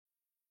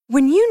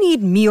When you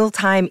need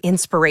mealtime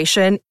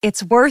inspiration,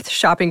 it's worth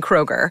shopping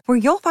Kroger, where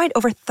you'll find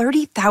over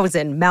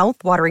 30,000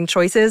 mouth-watering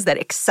choices that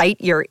excite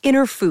your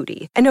inner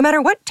foodie. And no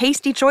matter what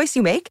tasty choice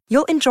you make,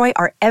 you'll enjoy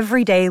our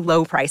everyday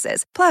low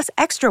prices, plus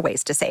extra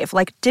ways to save,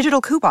 like digital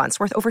coupons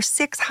worth over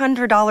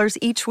 $600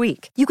 each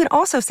week. You can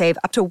also save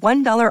up to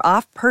 $1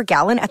 off per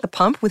gallon at the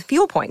pump with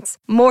fuel points.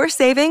 More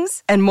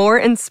savings and more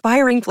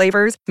inspiring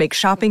flavors make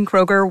shopping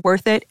Kroger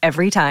worth it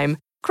every time.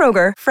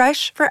 Kroger,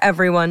 fresh for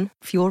everyone.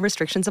 Fuel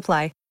restrictions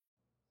apply.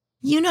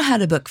 You know how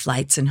to book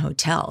flights and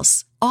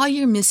hotels. All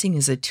you're missing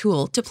is a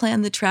tool to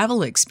plan the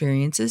travel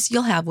experiences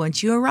you'll have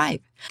once you arrive.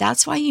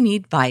 That's why you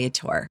need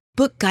Viator.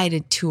 Book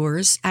guided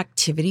tours,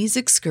 activities,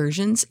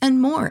 excursions,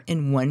 and more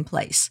in one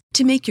place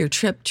to make your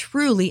trip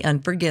truly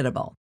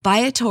unforgettable.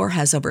 Viator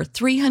has over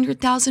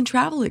 300,000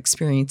 travel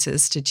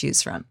experiences to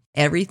choose from.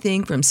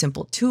 Everything from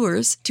simple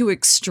tours to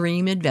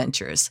extreme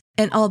adventures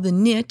and all the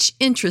niche,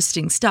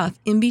 interesting stuff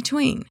in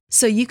between.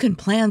 So you can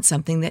plan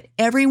something that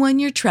everyone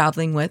you're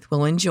traveling with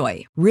will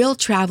enjoy. Real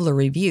traveler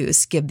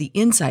reviews give the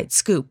inside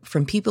scoop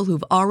from people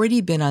who've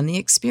already been on the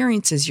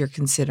experiences you're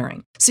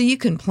considering. So you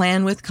can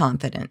plan with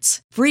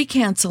confidence. Free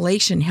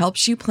cancellation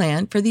helps you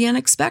plan for the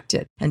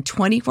unexpected. And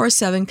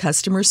 24/7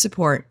 customer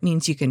support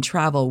means you can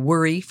travel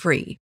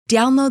worry-free.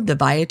 Download the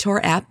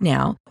Viator app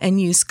now and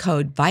use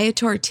code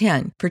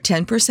Viator10 for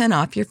 10%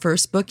 off your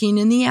first booking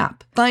in the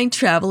app. Find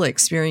travel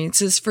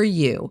experiences for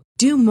you.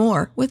 Do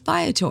more with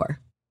Viator.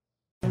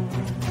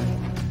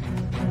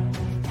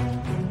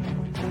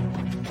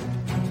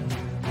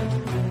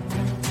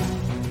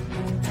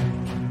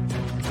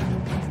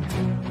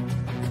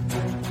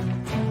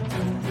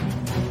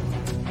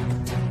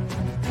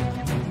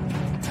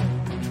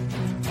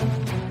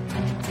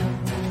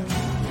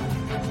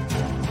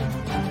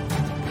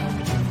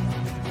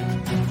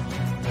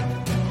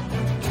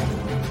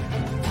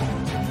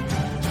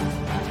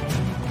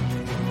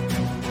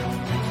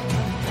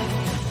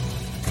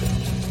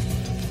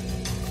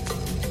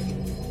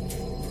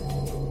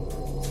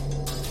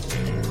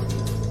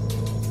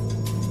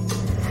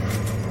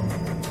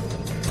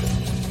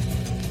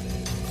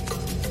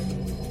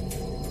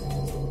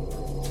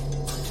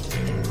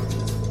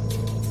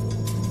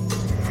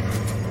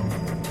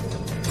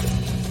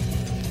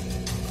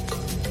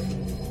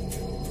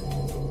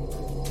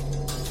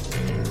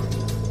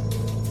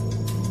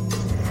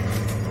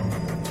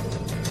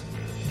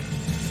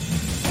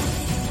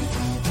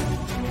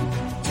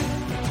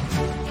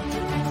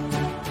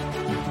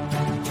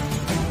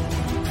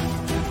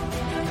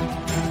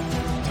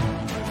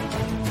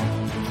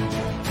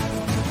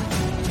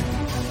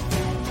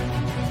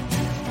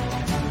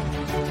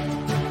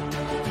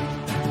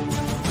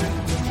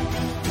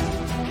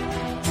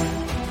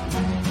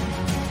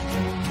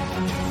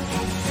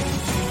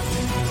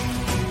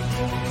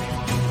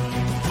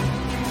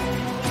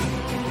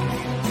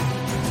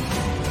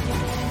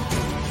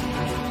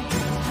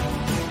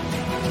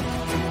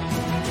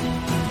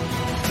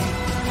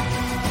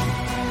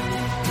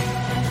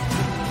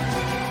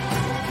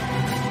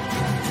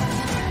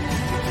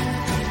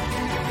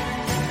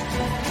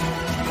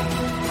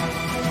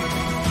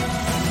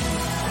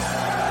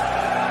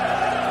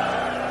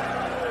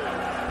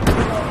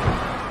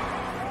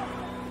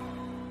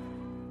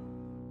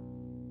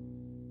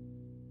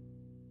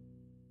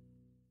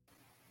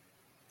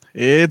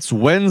 It's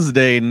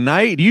Wednesday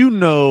night. You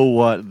know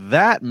what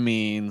that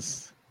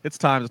means. It's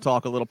time to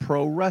talk a little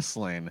pro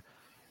wrestling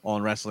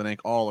on Wrestling Inc.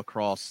 all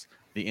across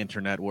the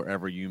internet,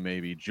 wherever you may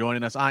be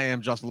joining us. I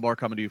am Justin LeBar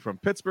coming to you from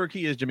Pittsburgh.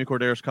 He is Jimmy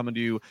Corderas coming to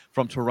you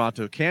from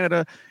Toronto,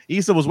 Canada.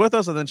 Issa was with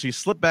us, and then she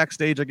slipped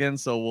backstage again.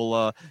 So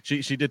we'll.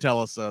 She did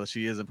tell us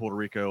she is in Puerto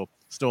Rico.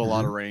 Still a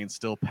lot of rain.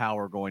 Still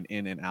power going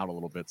in and out a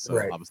little bit.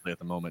 So obviously at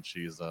the moment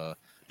she's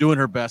doing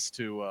her best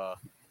to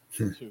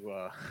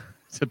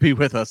be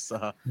with us.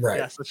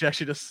 Yeah, so she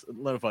actually just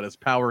notified us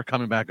power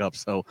coming back up.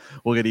 So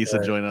we'll get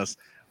Issa join us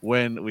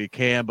when we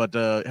can. But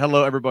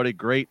hello, everybody.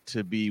 Great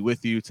to be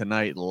with you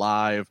tonight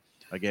live.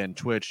 Again,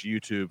 Twitch,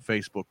 YouTube,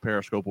 Facebook,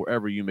 Periscope,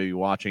 wherever you may be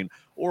watching.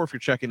 Or if you're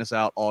checking us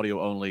out audio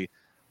only,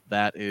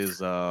 that is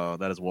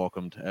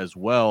welcomed as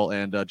well.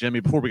 And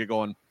Jimmy, before we get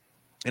going,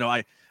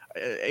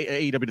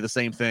 AEW did the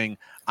same thing.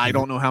 I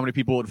don't know how many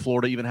people in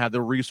Florida even have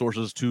the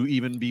resources to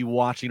even be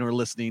watching or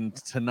listening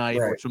tonight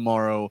or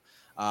tomorrow.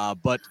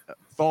 But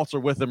thoughts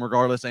are with them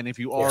regardless. And if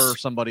you are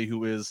somebody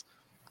who is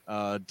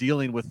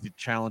dealing with the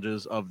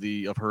challenges of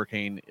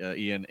Hurricane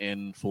Ian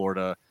in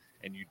Florida,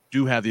 and you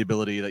do have the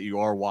ability that you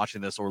are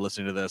watching this or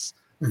listening to this,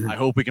 I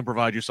hope we can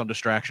provide you some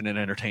distraction and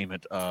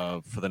entertainment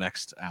for the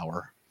next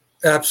hour.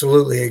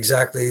 Absolutely,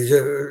 exactly.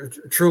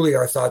 Truly,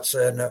 our thoughts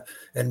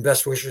and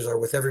best wishes are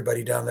with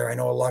everybody down there. I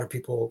know a lot of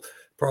people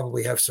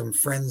probably have some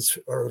friends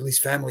or at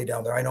least family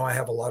down there. I know I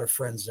have a lot of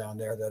friends down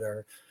there that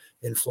are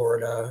in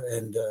Florida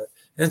and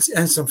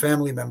some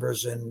family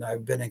members, and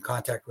I've been in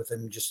contact with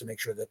them just to make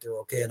sure that they're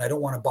okay. And I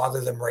don't want to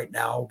bother them right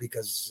now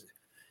because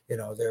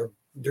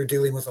they're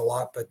dealing with a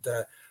lot.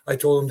 But I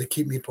told them to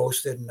keep me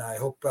posted, and I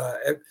hope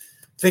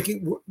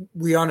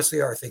we honestly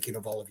are thinking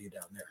of all of you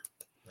down there.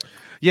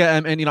 Yeah,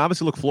 and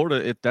obviously, look,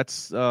 Florida.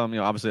 That's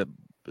obviously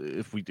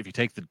if you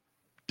take the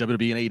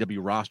WWE and AEW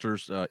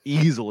rosters,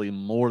 easily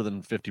more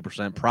than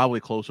 50%, probably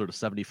closer to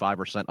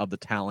 75% of the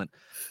talent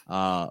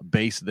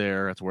base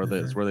there. That's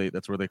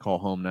where they call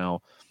home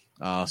now.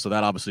 So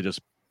that obviously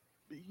just,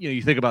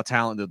 you think about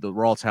talent, the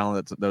raw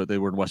talent that they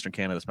were in Western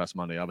Canada this past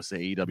Monday.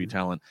 Obviously, AEW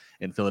talent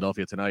in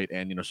Philadelphia tonight,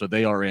 and so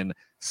they are in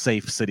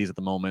safe cities at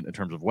the moment in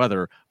terms of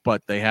weather,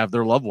 but they have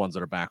their loved ones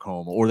that are back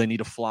home, or they need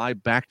to fly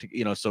back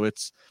to, so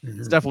it's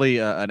definitely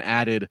an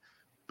added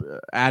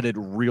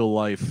real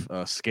life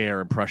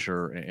scare and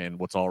pressure in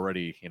what's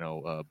already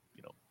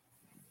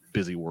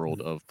busy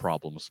world of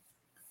problems.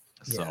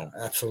 So yeah,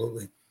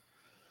 absolutely.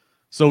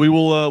 So we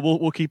will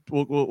we'll keep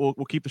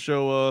the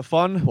show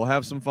fun. We'll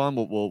have some fun.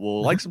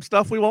 We'll like some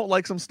stuff. We won't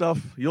like some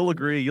stuff. You'll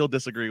agree. You'll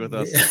disagree with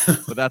us. Yeah.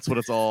 But that's what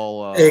it's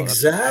all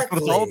exactly. That's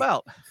what it's all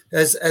about.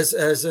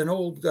 As an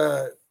old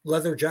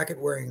leather jacket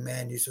wearing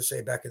man used to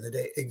say back in the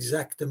day,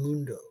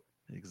 exactamundo.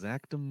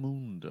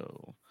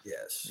 Exactamundo.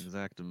 Yes.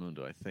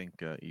 Exactamundo. I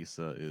think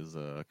Isa is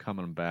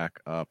coming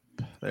back up.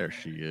 There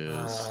she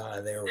is.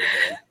 There we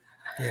go.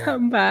 Yeah.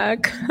 I'm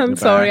back. I'm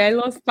sorry. I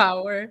lost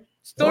power.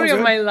 Story of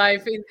my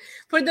life.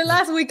 For the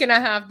last week and a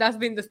half, that's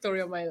been the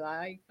story of my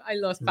life. I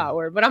lost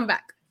power, but I'm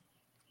back.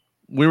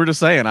 We were just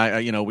saying,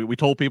 we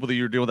told people that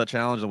you were doing that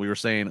challenge, and we were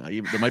saying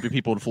there might be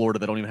people in Florida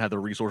that don't even have the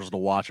resources to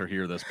watch or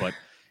hear this, but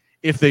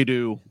if they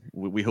do,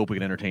 we hope we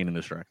can entertain and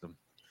distract them.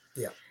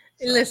 Yeah.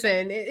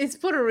 Listen, it's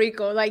Puerto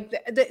Rico. Like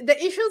the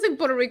issues in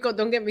Puerto Rico,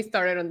 don't get me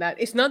started on that.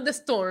 It's not the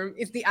storm,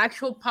 it's the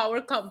actual power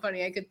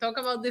company. I could talk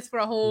about this for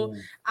a whole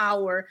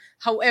hour.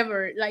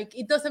 However, like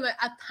it doesn't matter.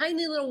 A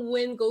tiny little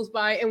wind goes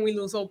by and we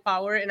lose all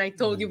power. And I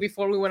told you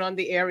before we went on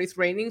the air, it's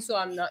raining, so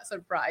I'm not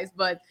surprised.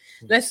 But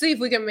let's see if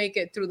we can make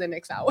it through the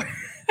next hour.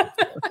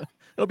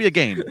 It'll be a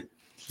game.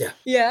 Yeah.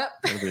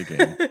 It'll be a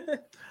game.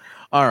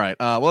 All right.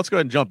 Well, let's go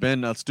ahead and jump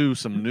in. Let's do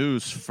some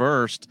news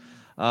first.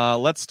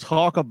 Let's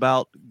talk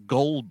about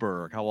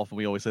Goldberg. How often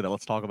we always say that.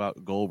 Let's talk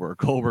about Goldberg.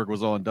 Goldberg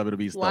was on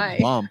WWE's Why?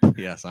 The Bump.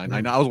 Yes, I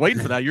know. I was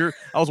waiting for that.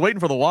 I was waiting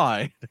for the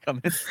why to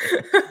come in.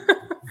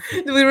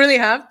 Do we really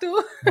have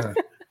to?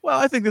 Well,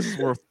 I think this is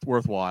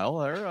worthwhile.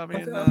 There. I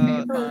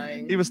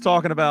mean, he was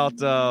talking about,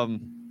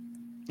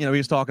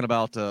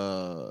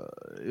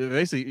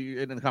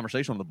 basically in the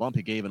conversation on The Bump,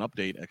 he gave an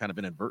update, kind of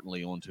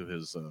inadvertently, onto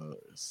his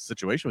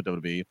situation with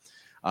WWE.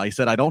 He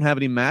said, "I don't have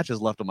any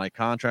matches left on my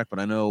contract, but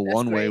I know that's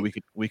one way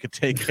we could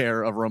take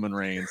care of Roman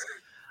Reigns.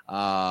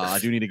 I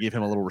do need to give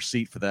him a little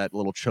receipt for that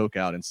little choke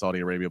out in Saudi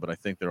Arabia, but I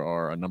think there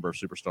are a number of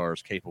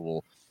superstars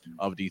capable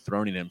of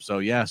dethroning him."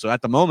 So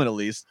at the moment, at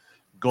least,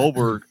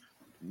 Goldberg,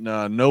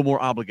 no more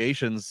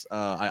obligations.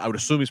 I would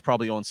assume he's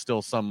probably on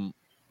still some,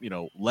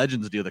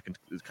 Legends deal that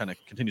kind of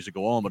continues to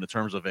go on, but in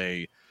terms of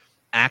a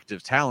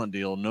active talent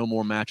deal, no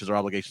more matches or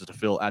obligations to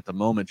fill at the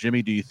moment.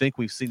 Jimmy, do you think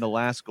we've seen the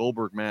last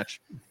Goldberg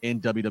match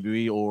in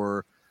WWE,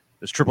 or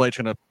is Triple H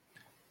going to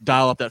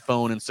dial up that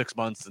phone in 6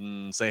 months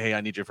and say, "Hey,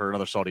 I need you for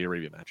another Saudi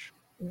Arabia match"?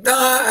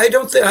 I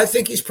don't think. I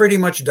think he's pretty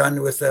much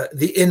done with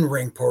the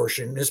in-ring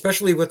portion,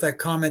 especially with that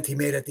comment he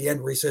made at the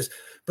end where he says,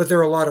 "But there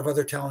are a lot of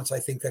other talents I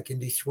think that can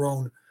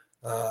dethrone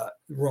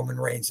Roman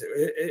Reigns."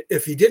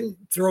 If he didn't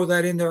throw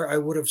that in there, I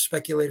would have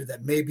speculated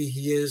that maybe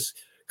he is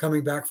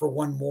coming back for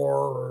one more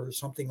or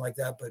something like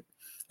that. But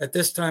at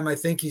this time, I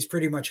think he's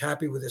pretty much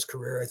happy with his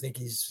career. I think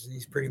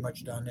he's pretty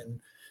much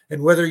done.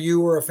 And whether you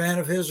were a fan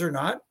of his or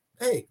not,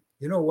 hey,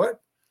 you know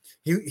what?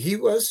 He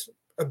was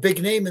a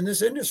big name in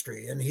this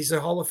industry, and he's a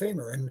Hall of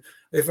Famer. And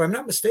if I'm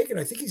not mistaken,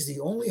 I think he's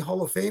the only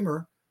Hall of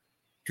Famer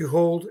to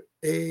hold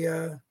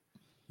a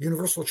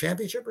Universal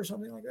Championship or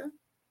something like that.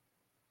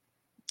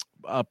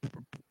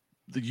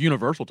 The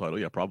Universal title,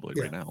 yeah, probably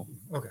right now.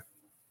 Okay.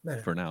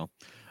 For now.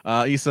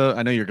 Issa,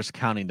 I know you're just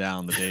counting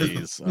down the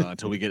days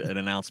until we get an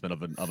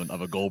announcement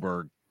of a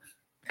Goldberg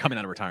coming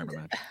out of retirement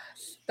match.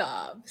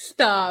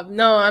 Stop.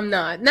 No, I'm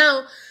not.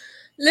 Now,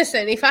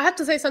 listen, if I had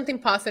to say something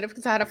positive,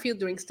 because I had a few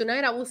drinks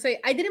tonight, I will say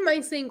I didn't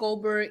mind seeing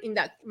Goldberg in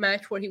that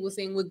match where he was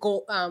in with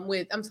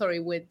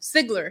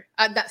Ziggler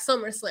at that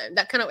SummerSlam,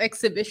 that kind of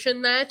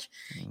exhibition match.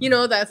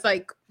 That's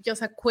like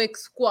just a quick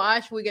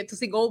squash. We get to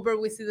see Goldberg,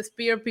 we see the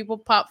spear, people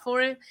pop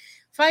for it.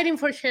 Fighting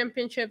for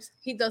championships,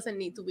 he doesn't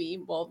need to be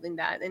involved in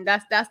that. And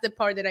that's the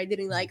part that I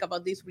didn't like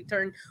about this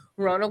return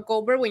run of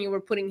Goldberg, when you were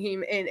putting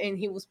him in and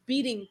he was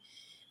beating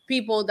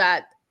people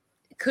that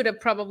could have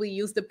probably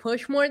used the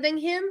push more than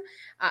him.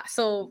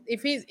 So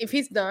if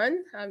he's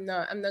done, I'm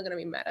not gonna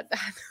be mad at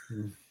that.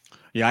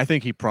 Yeah, I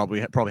think he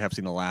probably have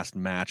seen the last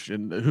match,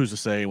 and who's to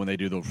say when they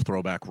do the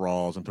throwback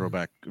Raws and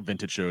throwback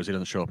vintage shows, he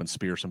doesn't show up and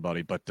spear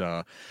somebody. But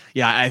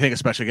I think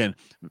especially again,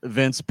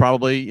 Vince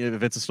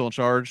is still in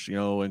charge,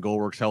 and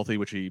Goldberg's healthy,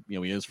 which he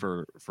is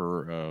for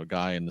a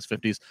guy in his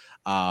 50s.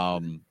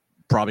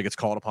 Probably gets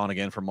called upon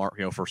again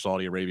for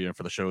Saudi Arabia and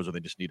for the shows where they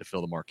just need to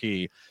fill the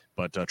marquee.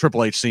 But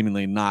Triple H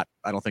seemingly not.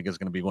 I don't think is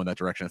going to be going that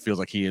direction. It feels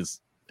like he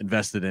is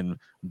invested in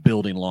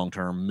building long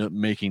term,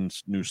 making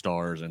new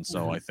stars, and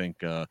so I think.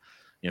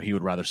 He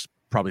would rather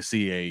probably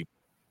see a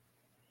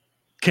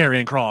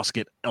Karrion Kross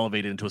get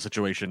elevated into a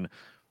situation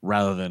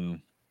rather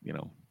than,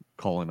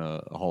 calling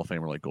a Hall of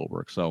Famer like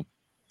Goldberg. So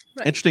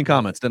Right. Interesting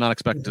comments. Did not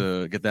expect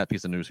to get that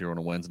piece of news here on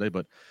a Wednesday,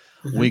 but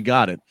we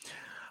got it.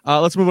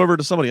 Let's move over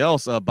to somebody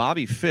else.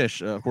 Bobby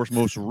Fish, of course,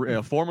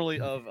 formerly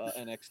of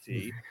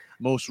NXT,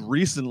 most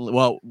recently,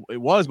 well,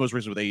 it was most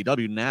recently with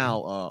AEW,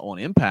 now on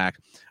Impact,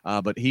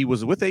 but he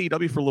was with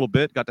AEW for a little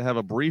bit, got to have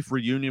a brief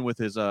reunion with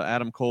his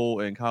Adam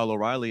Cole and Kyle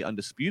O'Reilly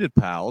Undisputed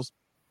Pals.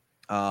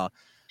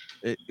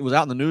 It was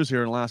out in the news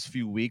here in the last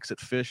few weeks that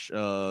Fish, his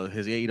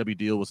AEW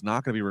deal was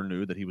not going to be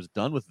renewed, that he was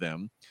done with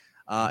them.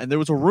 And there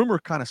was a rumor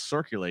kind of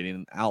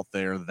circulating out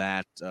there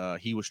that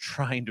he was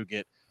trying to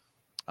get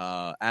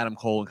Adam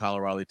Cole and Kyle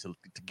O'Reilly to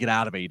get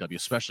out of AEW,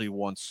 especially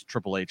once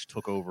Triple H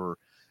took over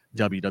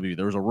WWE.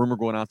 There was a rumor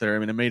going out there. I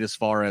mean, it made as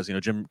far as,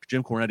 Jim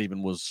Cornette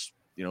even was,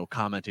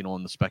 commenting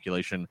on the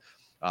speculation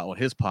on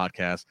his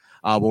podcast.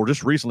 Well,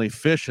 just recently,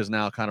 Fish has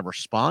now kind of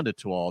responded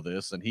to all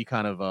this, and he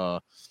kind of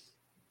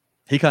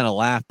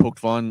laughed, poked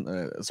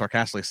fun,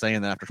 sarcastically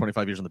saying that after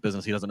 25 years in the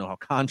business, he doesn't know how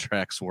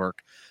contracts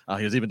work.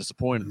 He was even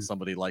disappointed in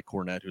somebody like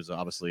Cornette, who's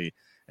obviously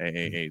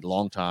a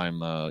longtime,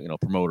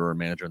 promoter or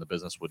manager in the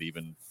business, would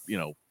even,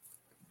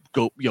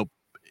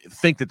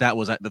 think that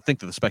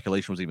the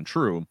speculation was even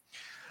true.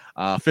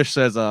 Fish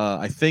says,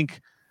 I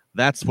think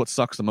that's what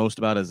sucks the most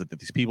about it, is that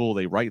these people,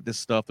 they write this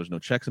stuff. There's no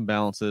checks and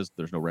balances.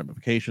 There's no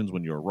ramifications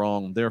when you're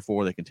wrong.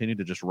 Therefore, they continue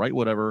to just write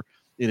whatever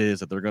it is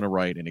that they're going to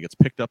write, and it gets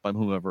picked up by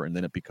whomever, and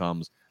then it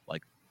becomes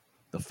like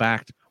the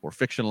fact or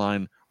fiction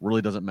line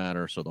really doesn't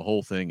matter. So the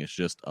whole thing is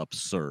just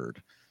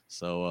absurd.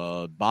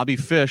 So Bobby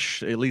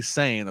Fish at least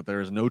saying that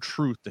there is no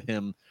truth to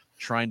him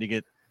trying to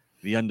get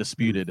the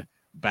Undisputed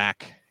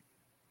back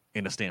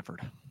into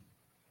Stanford.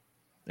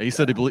 He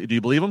said, do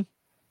you believe him?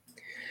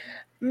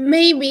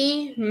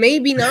 Maybe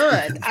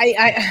not.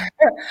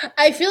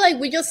 I feel like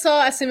we just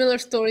saw a similar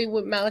story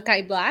with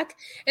Malachi Black,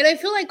 and I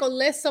feel like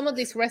unless some of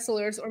these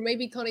wrestlers, or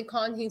maybe Tony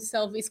Khan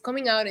himself, is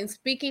coming out and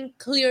speaking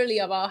clearly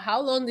about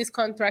how long these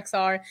contracts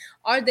are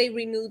they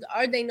renewed,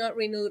 are they not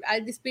renewed, are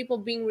these people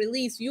being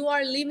released, you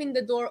are leaving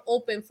the door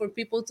open for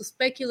people to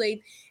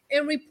speculate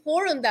and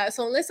report on that.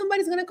 So unless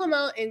somebody's going to come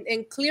out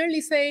and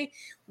clearly say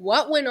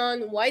what went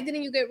on, why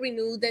didn't you get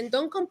renewed, then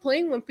don't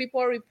complain when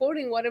people are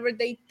reporting whatever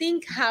they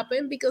think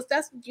happened, because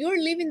you're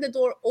leaving the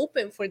door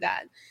open for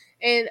that.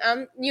 And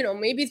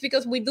maybe it's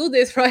because we do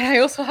this, right? I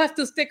also have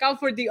to stick out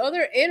for the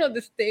other end of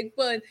the stick,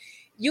 but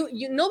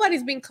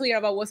nobody's been clear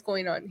about what's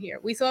going on here.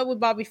 We saw it with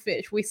Bobby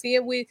Fish. We see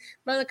it with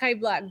Malachi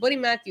Black, Buddy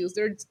Matthews.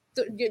 They're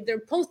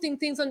posting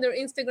things on their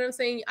Instagram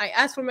saying, I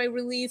asked for my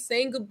release,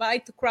 saying goodbye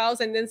to crowds,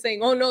 and then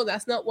saying, oh no,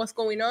 that's not what's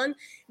going on.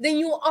 Then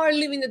you are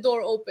leaving the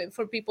door open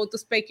for people to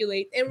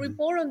speculate and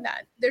report on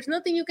that. There's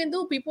nothing you can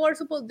do. People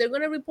they're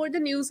going to report the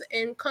news,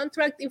 and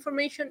contract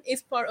information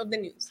is part of the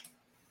news.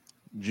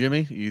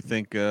 Jimmy, you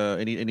think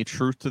any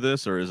truth to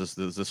this, or is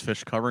this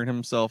Fish covering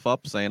himself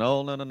up, saying,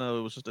 "Oh no,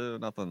 it was just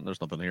nothing.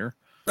 There's nothing here"?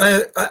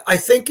 I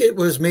think it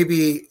was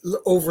maybe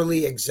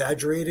overly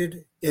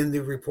exaggerated in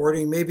the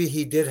reporting. Maybe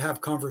he did have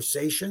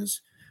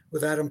conversations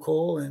with Adam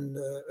Cole and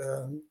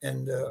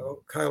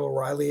Kyle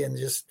O'Reilly, and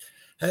just,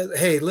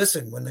 hey,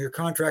 listen, when your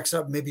contract's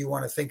up, maybe you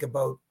want to think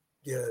about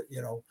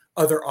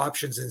other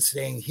options than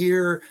staying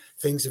here.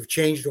 Things have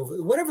changed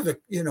over whatever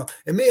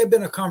it may have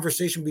been a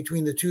conversation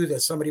between the two that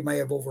somebody might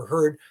have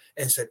overheard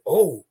and said,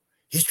 oh,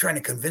 he's trying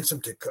to convince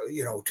them to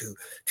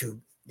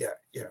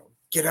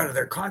get out of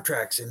their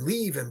contracts and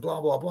leave and blah,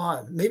 blah,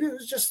 blah. Maybe it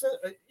was just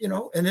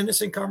an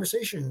innocent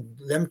conversation,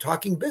 them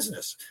talking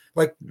business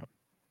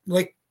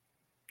like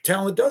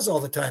talent does all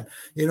the time,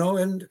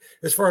 and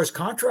as far as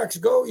contracts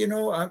go,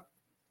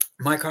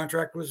 my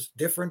contract was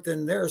different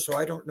than theirs, so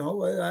I don't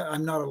know.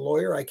 I'm not a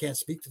lawyer. I can't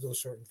speak to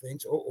those certain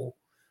things.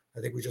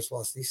 I think we just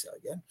lost Lisa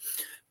again.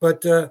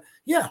 But it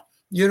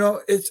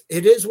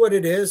is what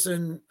it is,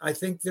 and I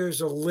think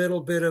there's a little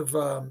bit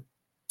of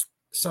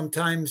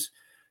sometimes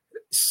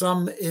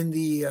some in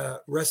the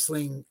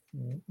wrestling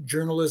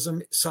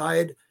journalism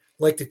side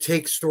like to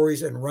take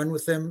stories and run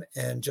with them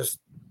and just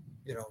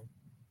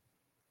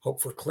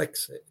hope for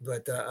clicks.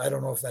 But I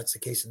don't know if that's the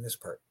case in this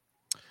part.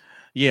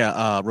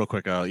 Yeah, real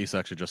quick, Issa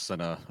actually just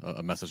sent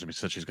a message to me.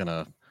 Said she's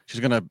gonna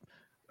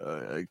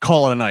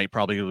call it a night.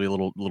 Probably gonna be a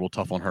little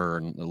tough on her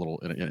and a little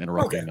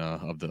interrupting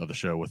of the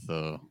show with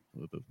the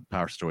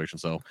power situation.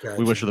 So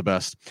we wish her the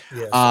best.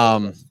 Yes,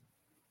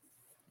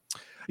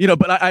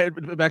 but I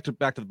back to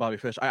the Bobby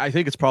Fish. I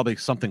think it's probably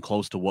something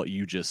close to what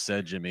you just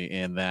said, Jimmy,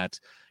 and that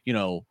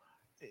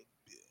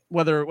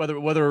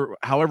whether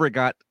however it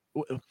got.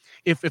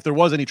 If there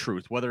was any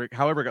truth,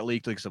 however it got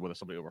leaked, like I said, whether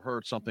somebody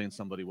overheard something,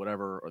 somebody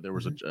whatever, or there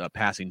was a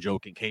passing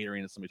joke in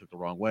catering and somebody took the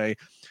wrong way.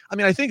 I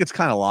mean, I think it's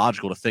kind of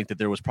logical to think that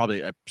there was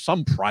probably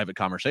some private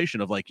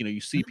conversation of you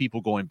see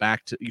people going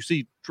back to, you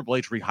see Triple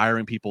H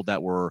rehiring people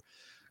that were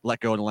let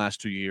go in the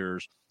last 2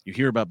 years. You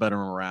hear about better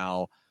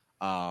morale.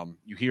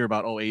 You hear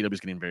about, AEW is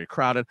getting very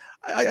crowded.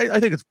 I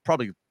think it's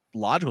probably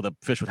logical that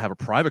Fish would have a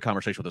private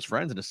conversation with his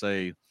friends and to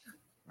say,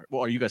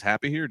 well, are you guys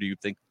happy here? Do you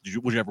think,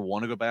 would you ever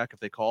want to go back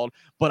if they called?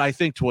 But I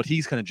think to what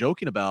he's kind of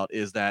joking about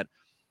is that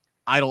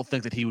I don't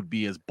think that he would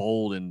be as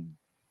bold and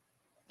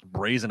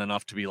brazen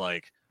enough to be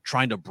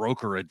trying to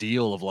broker a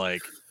deal of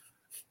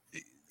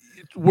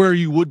where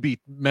you would be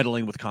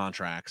meddling with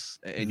contracts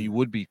and you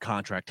would be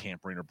contract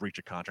tampering or breach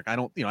of contract. I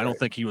don't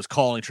think he was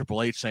calling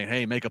Triple H saying,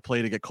 "Hey, make a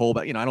play to get Cole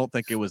back." I don't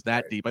think it was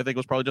that deep. I think it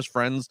was probably just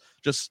friends.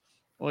 Just,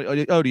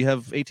 oh, do you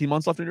have 18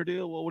 months left in your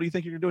deal? Well, what do you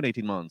think you're doing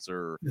 18 months?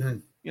 Or,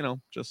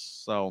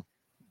 just so.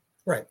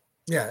 Right.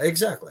 Yeah,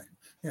 exactly.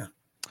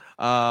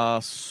 Yeah.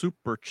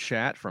 Super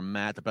chat from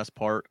Matt. The best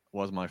part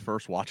was my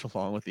first watch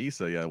along with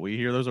Issa. Yeah, we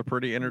hear those are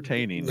pretty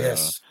entertaining.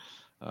 Yes.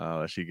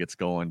 She gets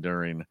going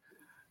during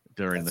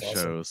That's the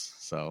awesome. shows,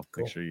 so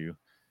Cool. make sure you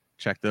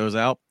check those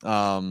out.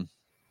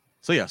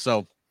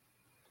 So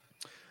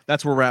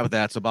that's where we're at with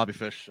that. So Bobby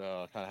Fish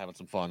kind of having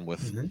some fun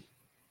with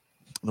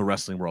the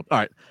wrestling world. All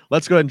right,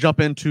 let's go ahead and jump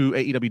into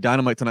AEW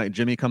Dynamite tonight.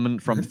 Jimmy coming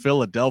from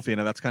Philadelphia.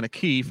 Now that's kind of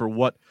key for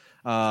what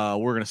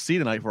we're going to see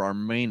tonight for our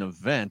main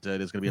event. It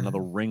is going to be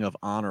another Ring of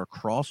Honor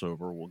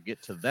crossover. We'll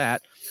get to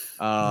that.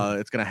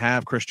 It's going to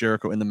have Chris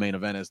Jericho in the main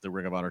event as the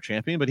Ring of Honor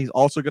champion, but he's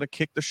also going to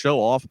kick the show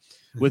off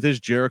with his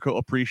Jericho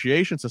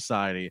Appreciation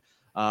Society.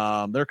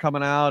 They're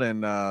coming out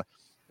and,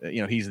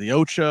 he's the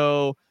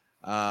Ocho.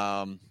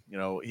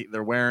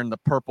 They're wearing the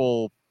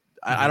purple.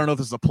 I don't know if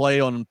this is a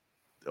play on.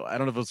 I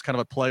don't know if it's kind of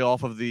a play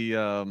off of the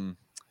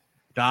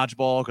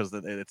dodgeball because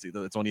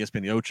it's on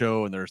ESPN, the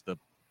Ocho, and there's the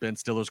Ben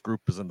Stiller's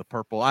group is in the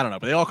purple. I don't know,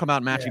 but they all come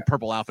out matching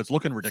purple outfits,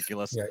 looking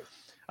ridiculous.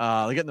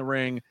 Yeah. They get in the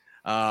ring.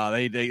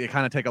 They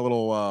kind of take a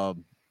little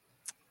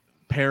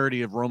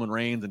parody of Roman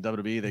Reigns and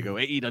WWE. They go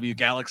AEW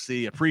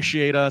Galaxy,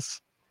 appreciate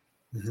us.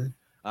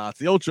 It's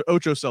the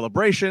Ocho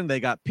celebration. They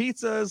got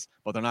pizzas,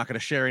 but they're not going to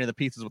share any of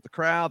the pizzas with the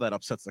crowd. That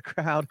upsets the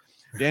crowd.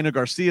 Daniel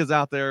Garcia's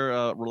out there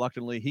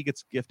reluctantly. He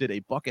gets gifted a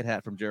bucket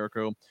hat from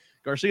Jericho.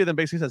 Garcia then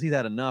basically says he's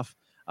had enough.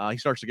 He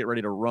starts to get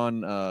ready to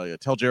run,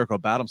 tell Jericho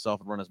about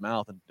himself and run his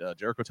mouth. And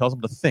Jericho tells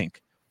him to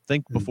think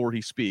before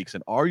he speaks.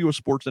 And are you a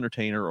sports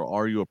entertainer or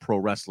are you a pro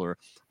wrestler?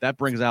 That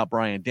brings out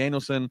Bryan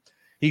Danielson.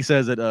 He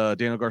says that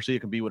Daniel Garcia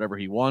can be whatever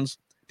he wants.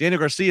 Daniel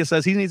Garcia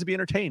says he needs to be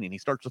entertaining. He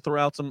starts to throw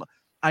out some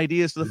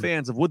ideas to the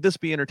fans of would this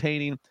be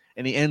entertaining?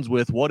 And he ends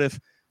with, what if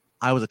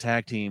I was a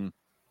tag team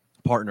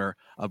partner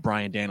of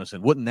Bryan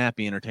Danielson? Wouldn't that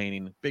be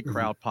entertaining? Big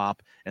crowd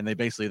pop. And they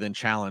basically then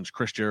challenge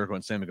Chris Jericho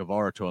and Sammy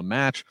Guevara to a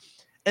match.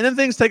 And then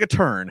things take a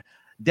turn.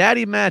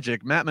 Daddy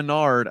Magic, Matt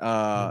Menard,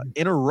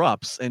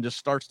 interrupts and just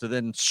starts to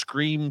then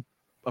scream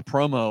a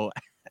promo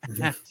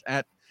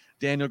at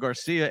Daniel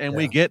Garcia. And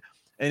we get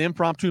an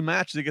impromptu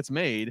match that gets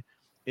made.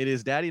 It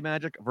is Daddy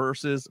Magic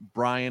versus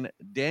Bryan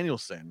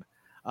Danielson.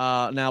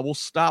 Now we'll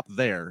stop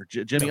there.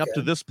 Jimmy, up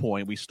to this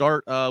point, we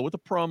start with a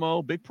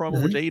promo, big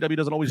promo, which AEW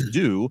doesn't always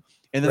do.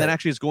 And then that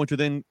actually is going to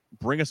then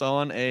bring us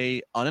on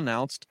a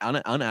unannounced,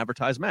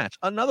 unadvertised match.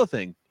 Another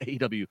thing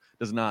AEW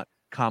does not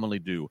commonly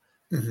do.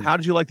 How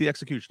did you like the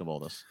execution of all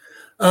this?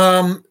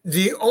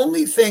 The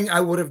only thing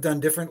I would have done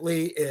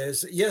differently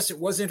is, yes, it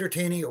was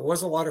entertaining. It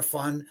was a lot of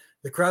fun.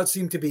 The crowd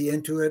seemed to be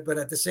into it. But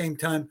at the same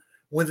time,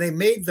 when they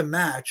made the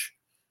match,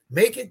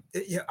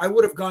 I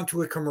would have gone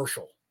to a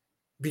commercial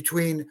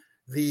between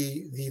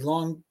the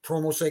long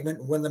promo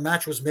segment. When the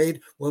match was made,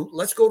 well,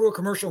 let's go to a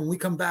commercial. When we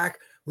come back,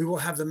 we will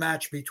have the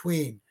match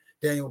between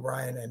Daniel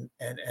Bryan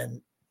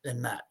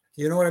and Matt.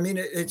 You know what I mean?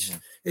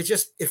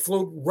 It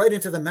flowed right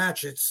into the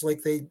match. It's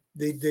like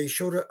they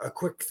showed a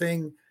quick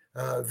thing,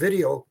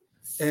 video,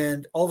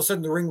 and all of a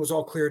sudden the ring was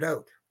all cleared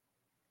out.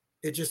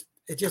 It just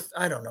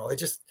I don't know.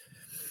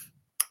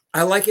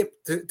 I like it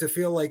to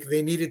feel like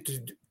they needed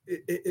to.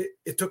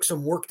 It took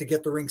some work to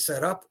get the ring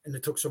set up, and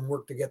it took some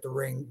work to get the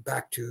ring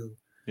back to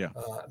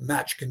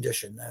match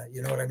condition.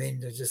 You know what I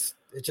mean?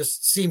 It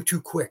just seemed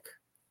too quick.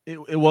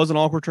 It was an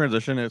awkward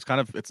transition. It's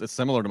it's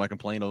similar to my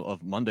complaint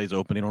of Monday's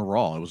opening on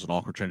Raw. It was an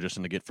awkward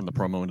transition to get from the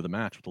promo into the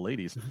match with the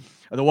ladies.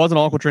 There was an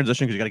awkward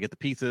transition because you got to get the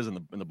pizzas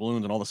and the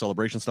balloons and all the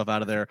celebration stuff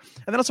out of there.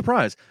 And then a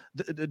surprise,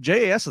 the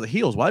JAS of the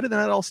heels. Why did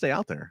that all stay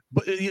out there?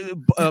 But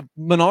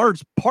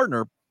Menard's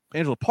partner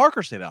Angela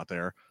Parker stayed out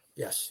there.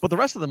 Yes, but the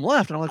rest of them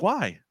left, and I'm like,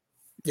 why?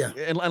 Yeah,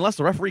 unless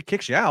the referee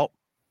kicks you out,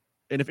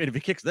 and if he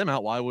kicks them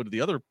out, why would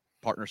the other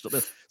partner still?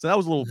 So that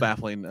was a little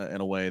baffling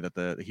in a way that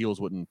the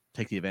heels wouldn't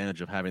take the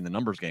advantage of having the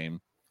numbers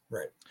game.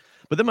 Right.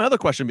 But then my other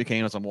question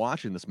became, as I'm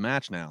watching this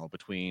match now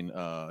between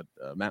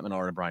Matt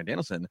Menard and Bryan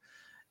Danielson,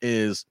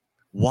 is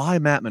why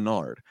Matt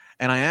Menard?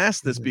 And I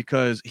asked this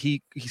because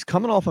he's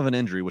coming off of an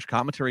injury, which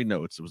commentary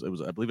notes it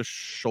was I believe a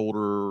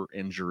shoulder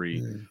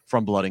injury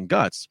from Blood and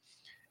Guts.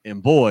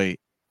 And boy,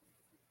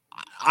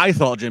 I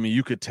thought, Jimmy,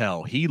 you could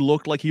tell he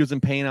looked like he was in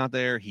pain out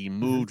there. He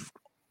moved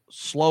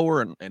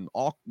slower and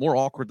more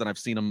awkward than I've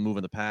seen him move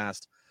in the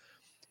past.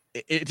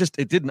 It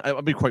didn't.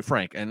 I'll be quite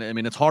frank, and I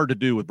mean it's hard to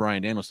do with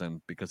Bryan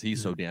Danielson because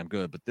he's so damn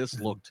good. But this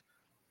looked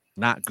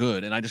not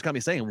good, and I just got me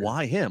saying,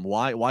 why him?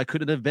 Why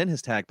couldn't it have been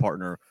his tag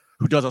partner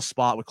who does a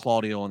spot with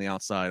Claudio on the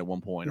outside at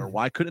one point, or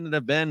why couldn't it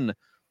have been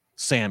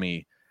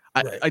Sammy?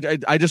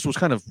 I just was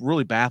kind of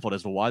really baffled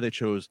as to why they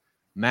chose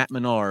Matt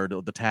Menard,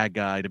 the tag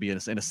guy, to be in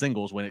a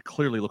singles when it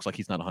clearly looks like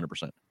he's not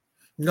 100%.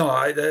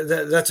 No,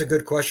 that's a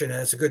good question,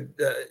 and it's a good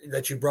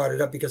that you brought it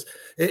up because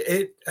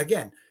it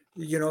again,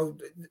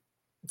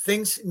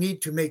 things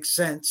need to make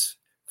sense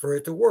for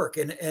it to work.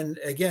 And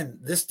again,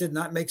 this did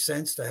not make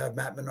sense to have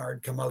Matt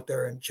Menard come out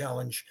there and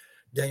challenge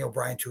Daniel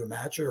Bryan to a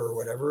match or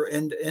whatever.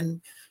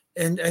 And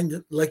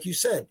like you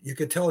said, you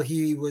could tell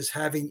he was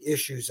having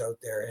issues out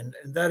there, and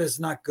that is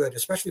not good,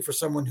 especially for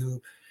someone who,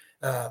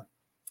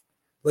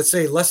 let's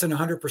say, less than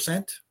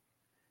 100%.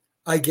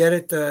 I get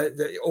it.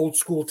 The old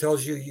school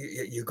tells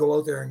you go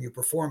out there and you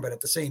perform, but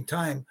at the same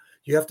time,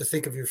 you have to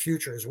think of your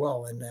future as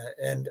well.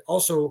 And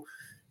also,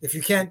 if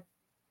you can't,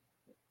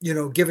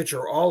 give it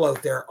your all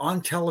out there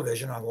on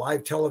television, on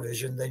live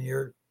television, then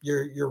you're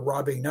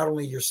robbing not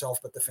only yourself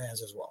but the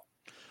fans as well.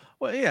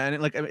 Well, yeah,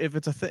 and like if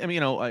it's a thing, I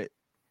mean,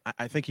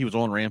 I think he was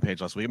on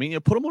Rampage last week. I mean,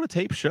 put him on a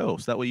tape show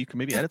so that way you can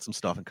maybe edit some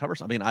stuff and cover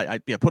something. I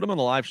mean, put him on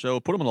the live show,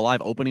 put him on the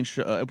live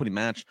opening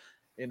match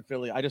in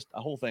Philly.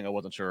 A whole thing I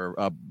wasn't sure.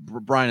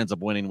 Bryan ends up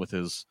winning with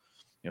his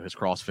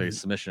crossface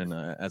submission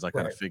as I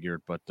kind of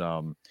figured, but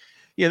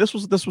yeah, this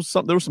was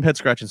some, there was some head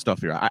scratching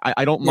stuff here.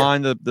 I don't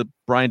mind the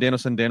Bryan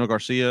Danielson, Daniel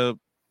Garcia,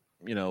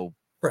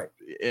 right,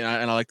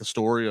 and I like the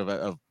story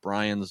of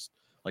Bryan's,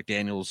 like,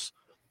 Daniel's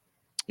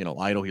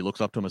idol. He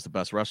looks up to him as the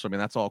best wrestler. I mean,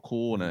 that's all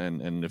cool.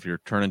 And if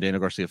you're turning Daniel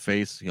Garcia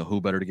face,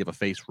 who better to give a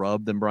face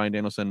rub than Bryan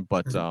Danielson?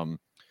 But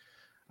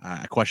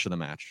I question the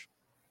match,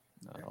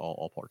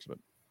 all parts of it.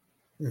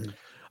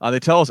 They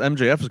tell us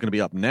MJF is going to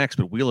be up next,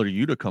 but Wheeler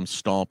Yuta comes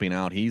stomping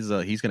out. He's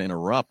going to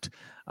interrupt.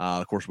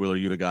 Of course, Wheeler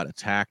Yuta got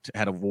attacked,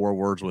 had a war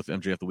words with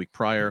MJF the week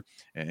prior,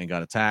 and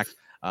got attacked.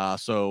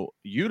 So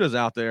Yuta's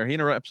out there. He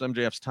interrupts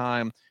MJF's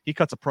time. He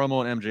cuts a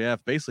promo on MJF,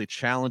 basically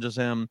challenges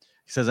him.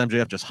 He says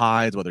MJF just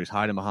hides, whether he's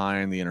hiding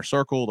behind the Inner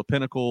Circle, the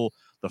Pinnacle,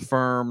 the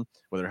Firm,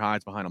 whether he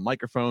hides behind a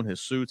microphone,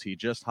 his suits. He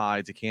just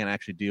hides. He can't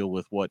actually deal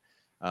with what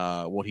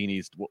he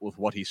needs, with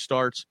what he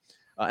starts.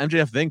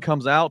 MJF then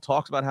comes out,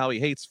 talks about how he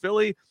hates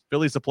Philly.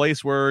 Philly's the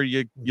place where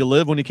you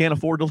live when you can't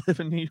afford to live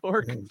in New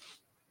York.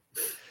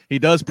 He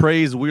does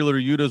praise Wheeler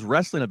Yuta's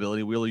wrestling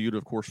ability. Wheeler Yuta,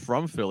 of course,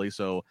 from Philly,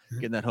 so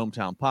getting that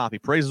hometown pop. He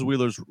praises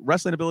Wheeler's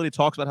wrestling ability,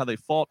 talks about how they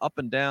fought up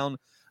and down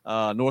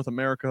North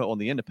America on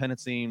the independent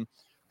scene.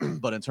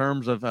 But in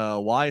terms of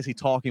why is he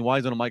talking, why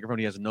is he on a microphone,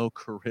 he has no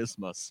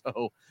charisma.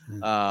 So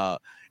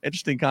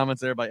interesting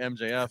comments there by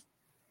MJF.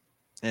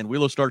 And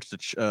Wheeler starts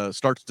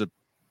to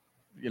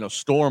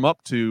storm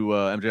up to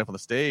MJF on the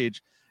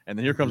stage. And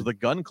then here comes the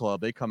Gun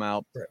Club. They come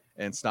out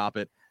and stop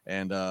it.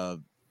 And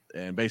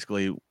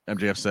basically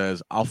MJF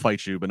says, I'll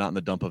fight you, but not in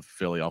the dump of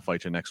Philly. I'll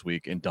fight you next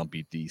week in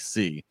Dumpy,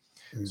 DC.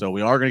 So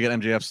we are going to get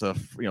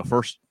MJF's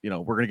first, we're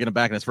going to get him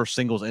back in his first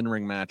singles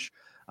in-ring match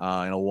in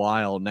a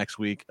while next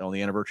week on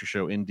the anniversary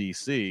show in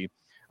DC.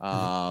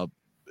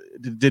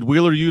 Did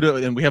Wheeler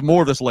Yuta, and we have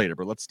more of this later,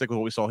 but let's stick with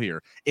what we saw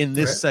here. In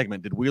this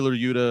segment, did Wheeler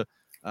Yuta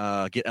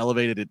get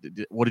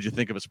elevated? What did you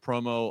think of his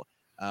promo?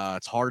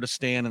 It's hard to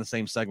stand in the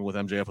same segment with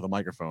MJF with a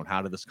microphone.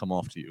 How did this come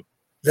off to you?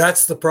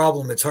 That's the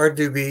problem. It's hard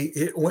to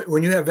be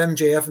when you have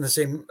MJF in the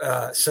same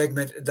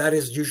segment. That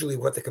is usually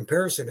what the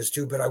comparison is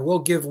to. But I will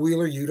give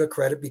Wheeler Yuta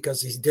credit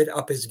because he did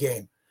up his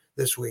game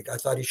this week. I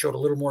thought he showed a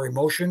little more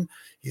emotion.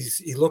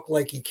 He looked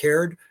like he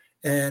cared,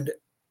 and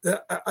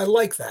I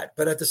like that.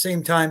 But at the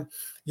same time,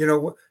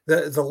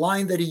 the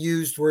line that he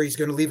used where he's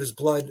going to leave his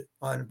blood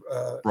on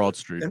Broad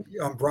Street,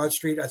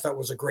 I thought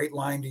was a great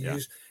line to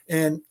use.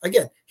 And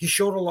again, he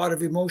showed a lot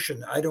of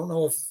emotion. I don't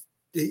know if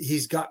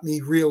he's got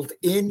me reeled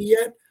in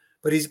yet,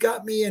 but he's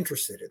got me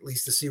interested, at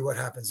least, to see what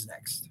happens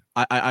next.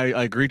 I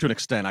agree to an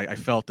extent. I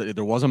felt that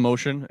there was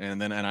emotion,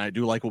 and I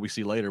do like what we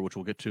see later, which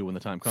we'll get to when the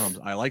time comes.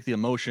 I like the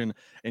emotion,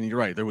 and you're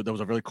right. There was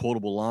a really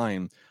quotable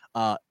line.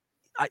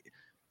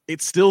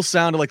 It still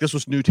sounded like this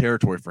was new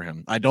territory for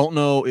him. I don't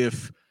know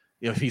if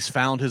he's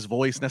found his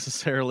voice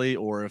necessarily,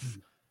 or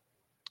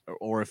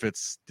if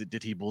it's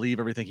did he believe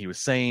everything he was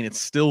saying. It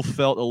still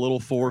felt a little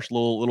forced,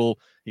 little.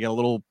 He got a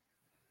little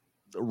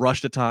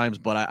rushed at times,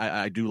 but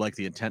I do like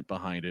the intent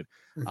behind it.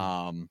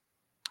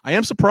 I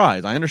am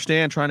surprised. I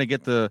understand trying to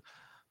get the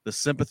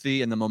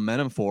sympathy and the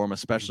momentum for him,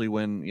 especially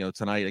when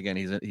tonight again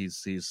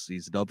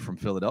he's dubbed from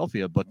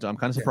Philadelphia. But I'm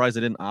kind of surprised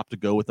they didn't opt to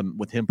go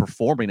with him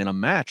performing in a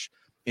match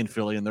in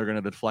Philly, and they're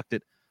going to deflect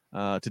it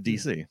to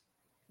DC.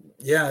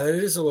 Yeah, it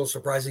is a little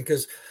surprising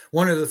because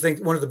one of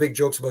the big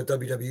jokes about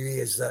WWE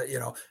is that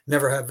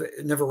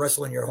never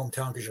wrestle in your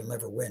hometown because you'll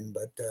never win.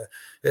 But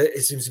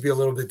it seems to be a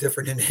little bit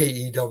different in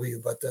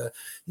AEW. But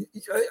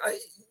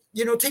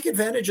take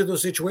advantage of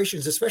those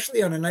situations,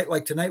 especially on a night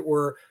like tonight,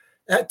 where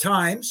at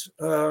times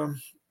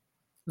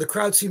the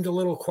crowd seemed a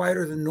little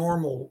quieter than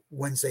normal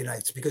Wednesday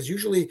nights, because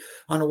usually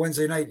on a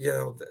Wednesday night,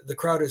 the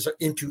crowd is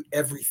into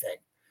everything,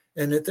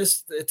 and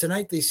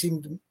tonight they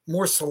seemed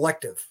more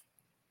selective.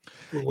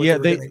 Yeah,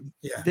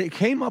 they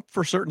came up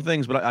for certain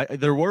things, but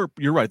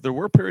you're right. There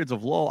were periods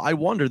of lull. I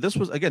wonder, this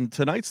was, again,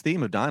 tonight's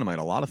theme of Dynamite,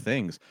 a lot of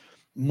things,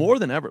 more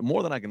than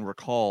I can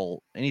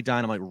recall any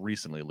Dynamite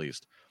recently, at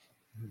least.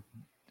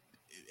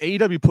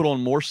 AEW put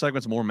on more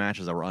segments, more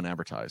matches that were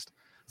unadvertised.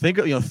 Think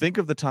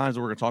of the times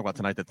that we're going to talk about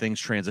tonight that things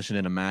transition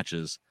into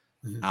matches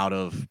out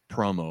of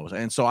promos.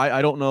 And so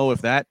I don't know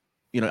if that,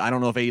 I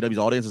don't know if AEW's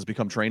audience has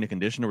become trained and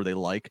conditioned where they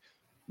like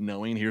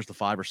knowing here's the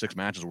 5 or 6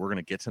 matches we're going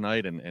to get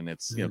tonight. And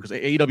it's, you know, because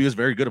AEW is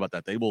very good about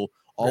that. They will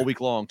all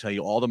week long tell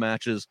you all the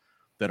matches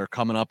that are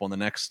coming up on the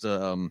next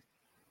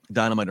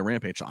Dynamite and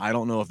Rampage. So I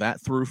don't know if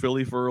that threw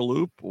Philly for a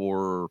loop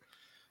or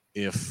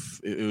if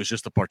it was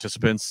just the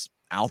participants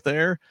out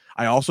there.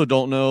 I also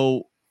don't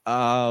know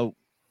how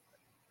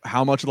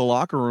much of the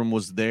locker room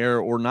was there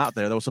or not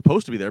there that was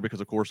supposed to be there,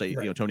 because of course,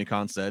 you know, Tony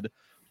Khan said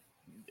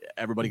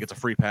everybody gets a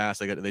free pass.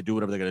 They do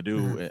whatever they got to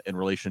do in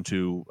relation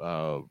to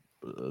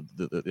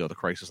the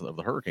crisis of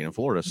the hurricane in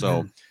Florida.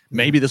 So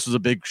maybe this was a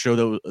big show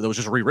that was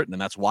just rewritten,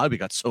 and that's why we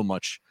got so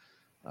much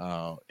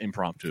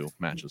impromptu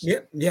matches.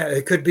 Yeah,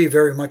 it could be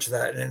very much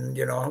that. And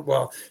you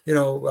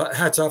know,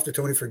 hats off to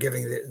Tony for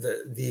giving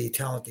the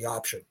talent the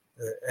option,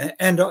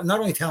 and not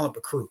only talent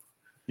but crew.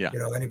 Yeah, you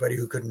know, anybody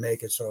who couldn't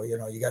make it. So you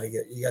know, you got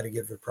to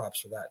give the props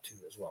for that too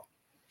as well.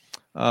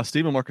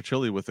 Stephen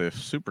Marcachilli with a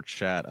super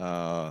chat.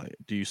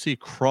 Do you see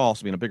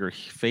Cross being a bigger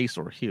face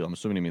or heel? I'm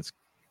assuming he means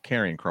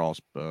carrying Cross.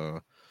 I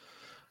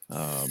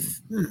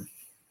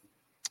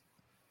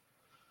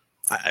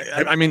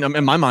mean,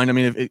 in my mind, I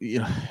mean,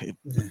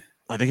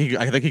 I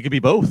think he could be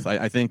both.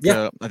 I think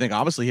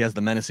obviously he has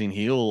the menacing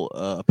heel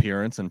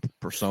appearance and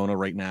persona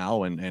right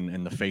now, and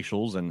the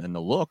facials and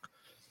the look.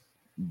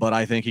 But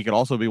I think he could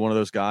also be one of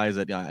those guys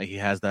that he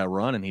has that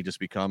run and he just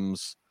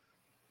becomes,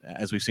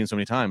 as we've seen so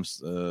many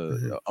times,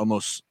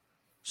 almost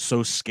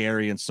so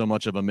scary and so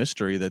much of a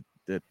mystery that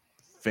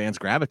fans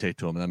gravitate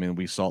to him. And I mean,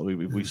 we've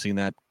seen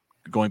that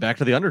going back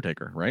to the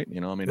Undertaker, right?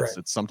 You know, I mean,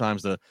 it's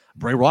sometimes the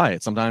Bray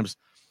Wyatt, sometimes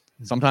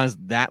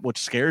that which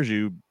scares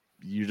you,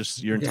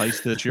 you're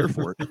enticed to cheer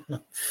for it.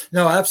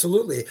 No,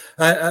 absolutely.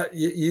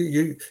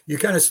 You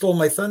kind of stole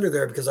my thunder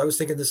there, because I was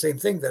thinking the same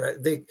thing,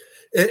 that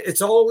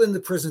it's all in the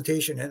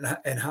presentation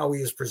and how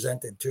he is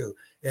presented too,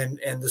 and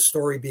the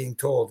story being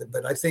told.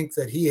 But I think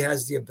that he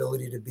has the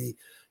ability to be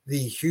the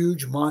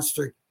huge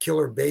monster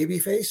killer baby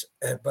face,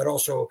 but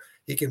also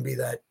he can be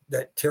that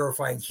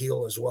terrifying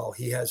heel as well.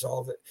 He has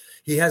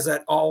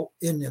that all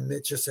in him.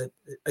 It's just that,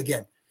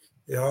 again,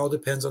 it all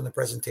depends on the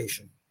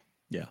presentation.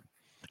 Yeah.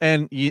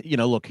 And, you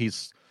know, look,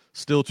 he's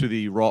still, to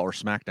the Raw or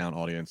SmackDown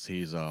audience,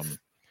 he's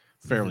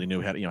fairly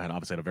new. Had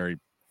obviously had a very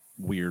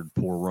weird,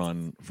 poor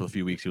run for the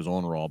few weeks he was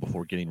on Raw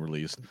before getting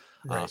released.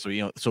 Right.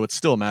 So it's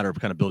still a matter of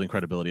kind of building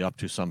credibility up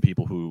to some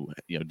people who,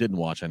 you know, didn't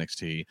watch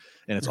NXT.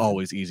 And it's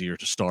always easier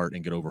to start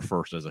and get over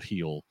first as a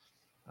heel.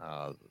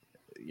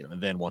 You know,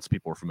 and then once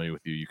people are familiar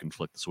with you, you can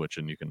flick the switch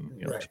and you can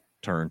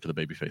turn to the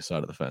babyface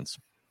side of the fence.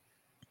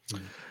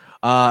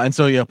 And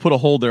so, put a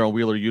hold there on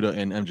Wheeler Yuta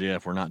and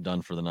MJF. We're not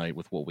done for the night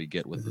with what we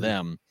get with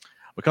them.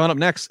 But coming up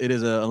next, it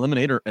is an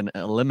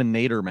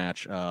eliminator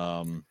match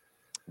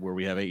where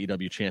we have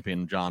AEW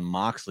champion Jon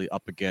Moxley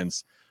up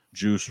against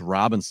Juice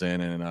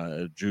Robinson.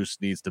 And Juice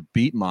needs to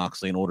beat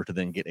Moxley in order to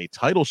then get a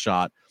title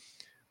shot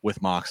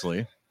with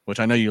Moxley, which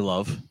I know you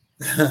love.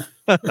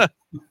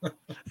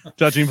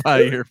 Judging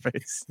by your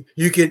face.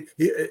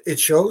 It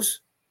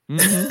shows.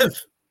 Mm-hmm.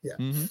 Yeah.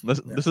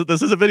 Mm-hmm.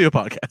 This is a video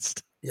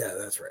podcast. Yeah,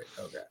 that's right.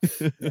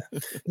 Okay.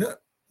 Yeah.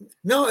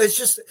 No, it's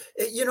just,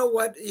 you know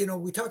what,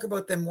 we talk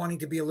about them wanting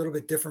to be a little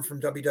bit different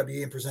from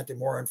WWE and present it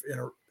more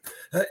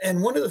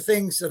and one of the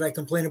things that I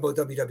complain about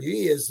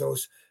WWE is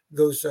those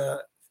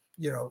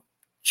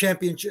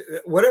championship,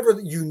 whatever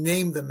you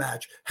name the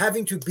match,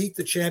 having to beat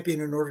the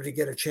champion in order to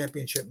get a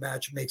championship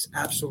match makes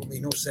absolutely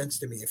no sense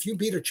to me. If you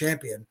beat a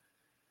champion,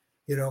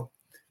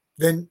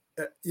 then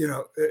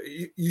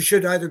you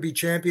should either be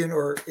champion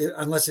or,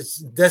 unless it's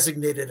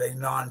designated a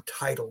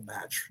non-title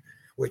match,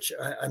 which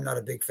I'm not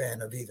a big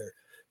fan of either.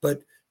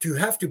 But to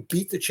have to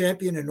beat the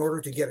champion in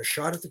order to get a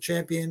shot at the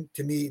champion,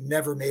 to me,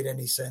 never made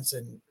any sense.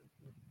 And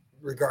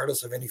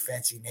regardless of any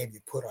fancy name you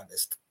put on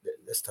this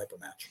type of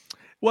match.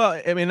 Well,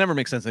 I mean, it never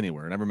makes sense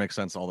anywhere. It never makes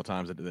sense all the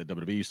times that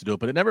WWE used to do it,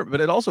 but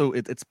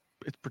it's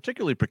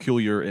particularly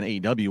peculiar in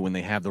AEW when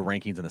they have the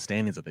rankings and the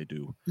standings that they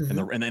do,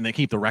 and they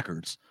keep the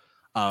records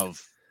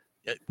of,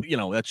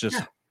 that's just.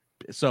 Yeah.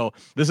 So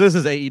this is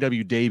his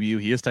AEW debut.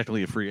 He is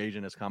technically a free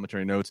agent, as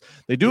commentary notes.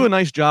 They do a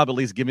nice job at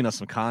least giving us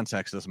some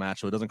context to this match,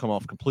 so it doesn't come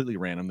off completely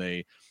random.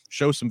 They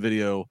show some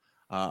video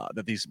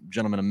that these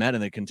gentlemen have met,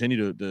 and they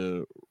continue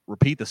to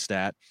repeat the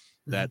stat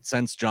that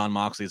since Jon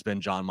Moxley has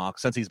been Jon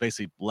Moxley, since he's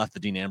basically left the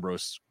Dean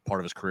Ambrose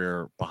part of his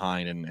career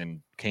behind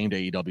and came to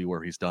AEW,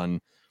 where he's done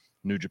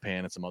New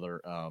Japan and some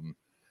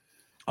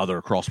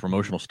other cross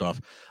promotional stuff,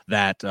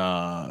 that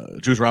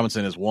Juice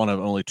Robinson is one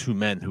of only 2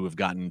 men who have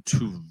gotten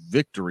 2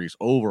 victories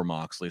over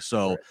Moxley.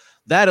 So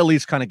that at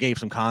least kind of gave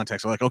some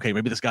context. Like, okay,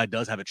 maybe this guy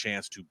does have a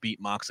chance to beat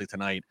Moxley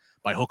tonight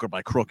by hook or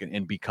by crook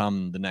and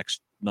become the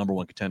next number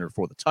 1 contender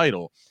for the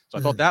title. So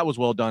I thought that was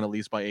well done, at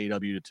least by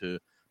AEW, to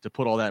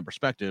put all that in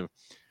perspective.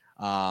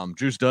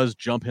 Juice does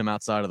jump him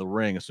outside of the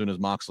ring as soon as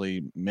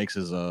Moxley makes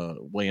his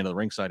way into the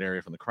ringside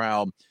area from the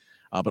crowd.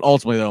 But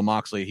ultimately, though,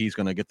 Moxley, he's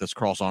going to get this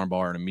cross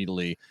armbar, and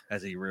immediately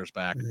as he rears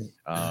back,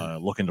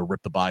 looking to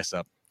rip the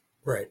bicep,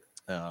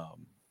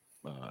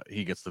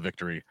 he gets the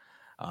victory.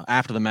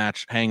 After the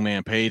match,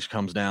 Hangman Page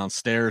comes down,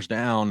 stares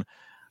down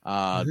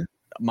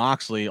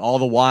Moxley. All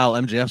the while,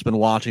 MJF's been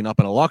watching up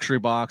in a luxury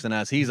box, and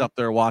as he's up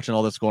there watching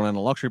all this going on in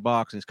the luxury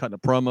box, he's cutting a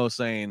promo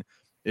saying,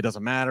 "It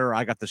doesn't matter.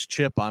 I got this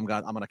chip. I'm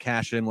going to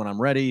cash in when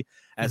I'm ready."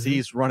 As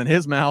he's running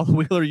his mouth,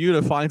 Wheeler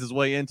Yuta finds his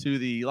way into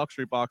the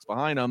luxury box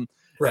behind him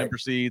and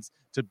proceeds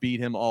to beat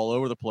him all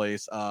over the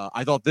place.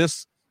 I thought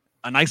this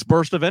a nice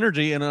burst of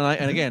energy, and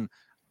again,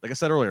 like I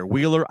said earlier,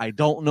 Wheeler, I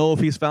don't know if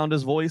he's found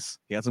his voice.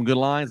 He had some good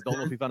lines. Don't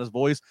know if he found his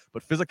voice,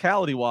 but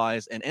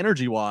physicality-wise and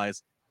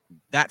energy-wise,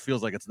 that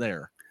feels like it's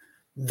there.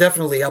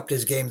 Definitely upped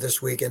his game this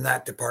week in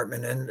that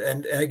department.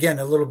 And again,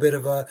 a little bit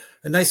of a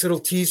nice little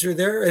teaser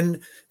there.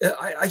 And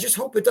I just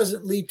hope it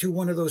doesn't lead to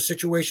one of those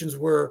situations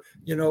where,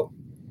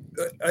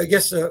 I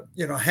guess,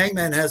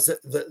 Hangman has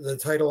the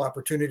title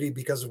opportunity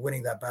because of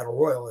winning that battle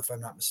royal, if I'm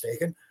not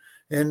mistaken.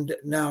 And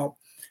now,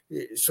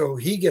 so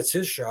he gets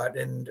his shot,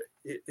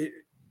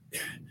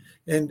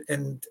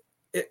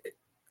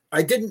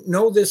 I didn't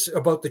know this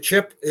about the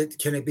chip.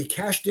 Can it be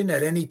cashed in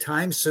at any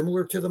time,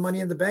 similar to the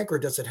Money in the Bank, or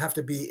does it have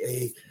to be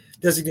a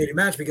designated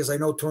match? Because I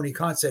know Tony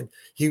Khan said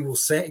he will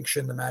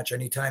sanction the match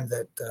anytime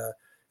that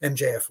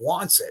MJF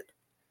wants it.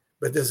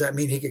 But does that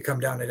mean he could come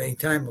down at any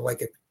time?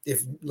 Like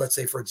if let's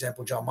say, for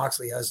example, Jon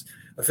Moxley has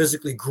a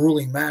physically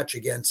grueling match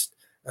against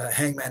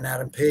Hangman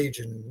Adam Page,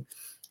 and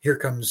here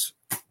comes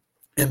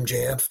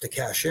MJF to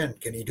cash in.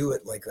 Can he do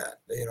it like that?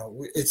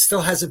 It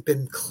still hasn't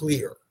been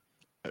clear.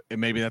 And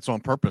maybe that's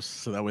on purpose,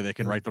 so that way they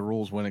can write the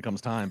rules when it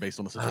comes time based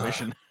on the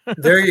situation.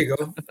 There you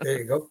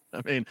go.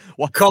 I mean,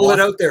 call it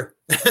out there.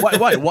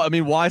 why? I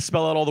mean, why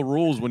spell out all the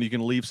rules when you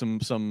can leave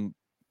some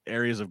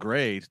areas of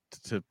gray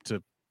to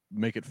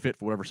make it fit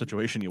for whatever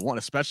situation you want,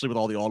 especially with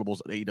all the audibles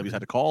that AEW's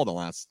had to call the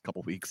last couple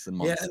of weeks and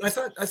months. Yeah, and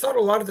I thought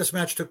a lot of this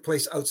match took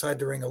place outside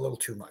the ring a little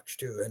too much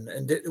too,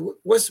 and it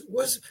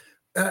was.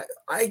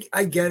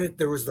 I get it.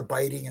 There was the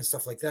biting and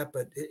stuff like that,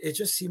 but it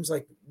just seems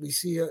like we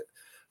see a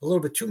little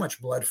bit too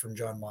much blood from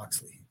Jon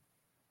Moxley.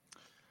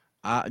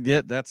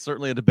 Yeah, that's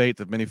certainly a debate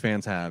that many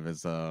fans have.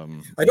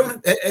 I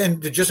don't,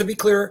 and just to be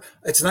clear,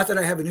 it's not that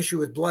I have an issue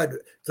with blood.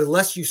 The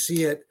less you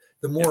see it,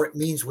 the more it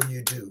means when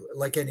you do,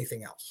 like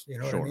anything else. You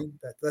know what I mean?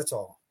 That's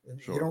all.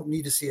 Sure. You don't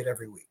need to see it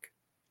every week.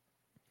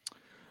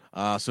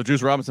 So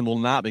Juice Robinson will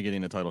not be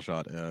getting a title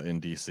shot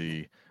in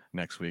DC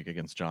next week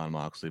against Jon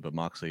Moxley, but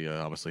Moxley,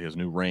 obviously his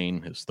new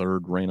reign, his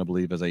third reign, I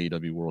believe, as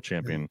AEW World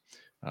Champion,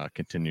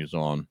 continues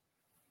on.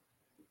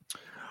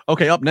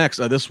 Okay, up next,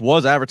 this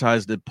was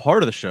advertised as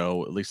part of the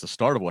show, at least the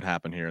start of what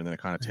happened here, and then it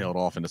kind of tailed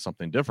off into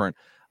something different,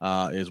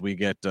 is we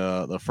get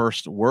the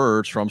first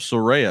words from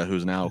Saraya,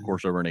 who's now, of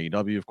course, over in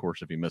AEW. Of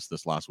course, if you missed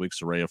this last week,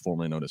 Saraya,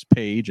 formerly known as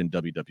Paige in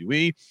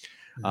WWE.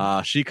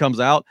 She comes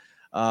out.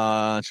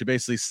 She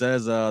basically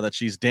says that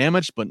she's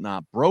damaged but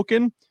not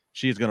broken.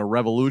 She's going to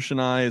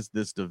revolutionize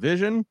this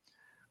division.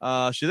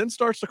 She then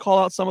starts to call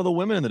out some of the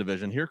women in the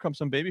division. Here comes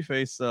some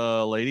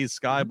babyface ladies: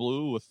 Sky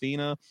Blue,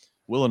 Athena,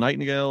 Willow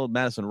Nightingale,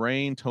 Madison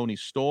Rayne, Toni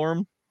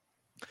Storm.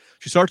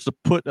 She starts to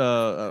put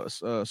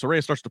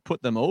Saraya starts to put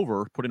them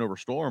over, putting over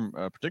Storm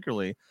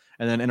particularly,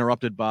 and then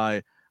interrupted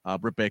by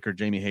Britt Baker,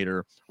 Jamie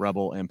Hayter,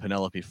 Rebel, and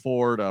Penelope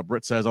Ford.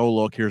 Britt says, "Oh,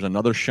 look, here's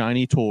another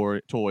shiny toy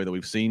that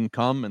we've seen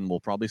come and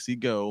we'll probably see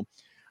go."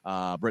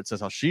 Britt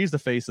says how she's the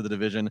face of the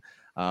division,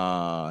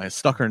 has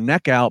stuck her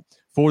neck out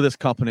for this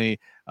company.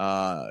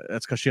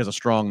 That's because she has a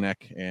strong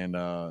neck, and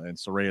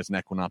Saraya's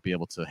neck will not be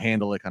able to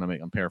handle it.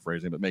 I'm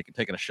paraphrasing, but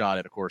taking a shot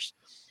at, of course,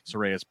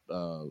 Saraya's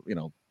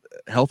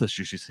health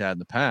issues she's had in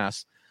the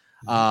past.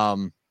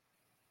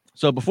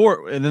 So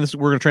before, and then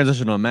we're going to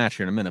transition to a match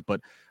here in a minute, but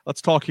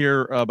let's talk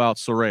here about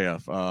Saraya.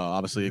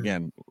 Obviously,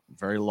 again,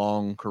 very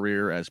long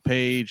career as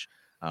Paige,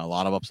 a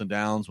lot of ups and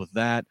downs with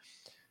that.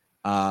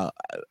 How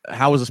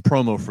was this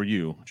promo for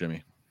you,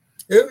 Jimmy?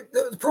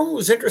 The promo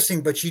was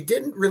interesting, but she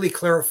didn't really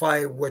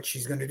clarify what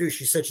she's going to do.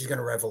 She said she's going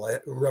to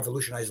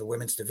revolutionize the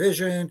women's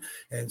division,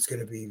 and it's going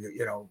to be,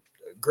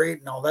 great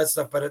and all that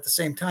stuff. But at the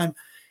same time,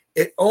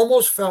 it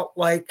almost felt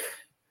like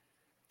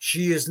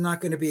she is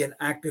not going to be an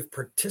active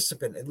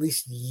participant, at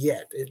least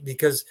yet,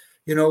 because,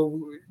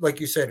 like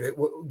you said,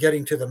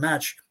 getting to the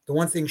match, the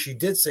one thing she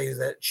did say is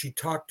that she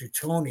talked to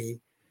Tony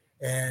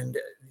and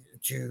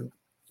to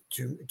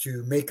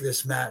make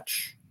this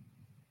match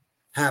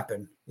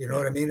happen. You know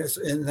what I mean?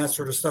 And that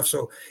sort of stuff.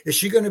 So is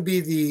she going to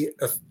be the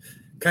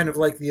kind of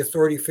like the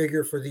authority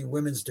figure for the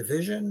women's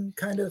division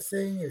kind of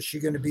thing? Is she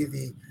going to be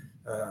the,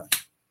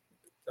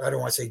 I don't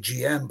want to say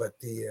GM, but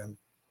the,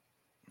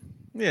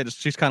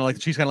 she's kind of like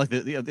the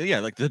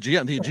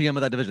GM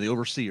of that division, the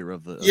overseer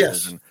of the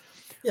division.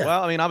 Yeah.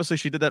 Well, I mean, obviously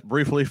she did that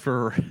briefly in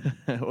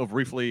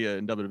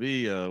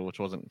WWE, which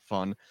wasn't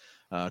fun.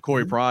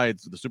 Corey Pride,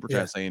 the super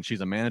chat saying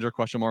she's a manager ?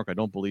 I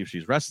don't believe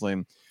she's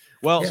wrestling.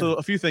 Well, so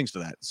a few things to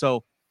that.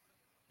 So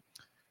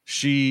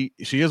she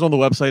is on the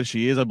website.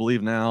 She is, I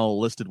believe, now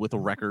listed with a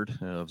record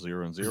of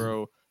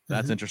 0-0.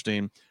 That's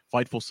interesting.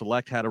 Fightful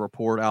Select had a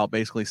report out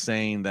basically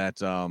saying that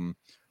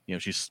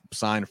she's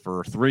signed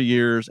for 3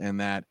 years and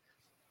that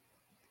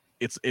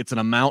it's an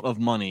amount of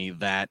money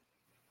that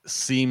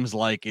seems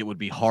like it would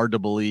be hard to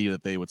believe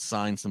that they would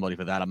sign somebody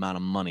for that amount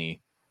of money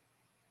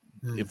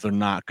if they're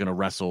not going to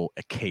wrestle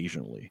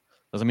occasionally.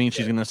 Doesn't mean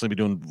she's going to necessarily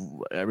be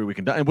doing every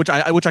weekend, which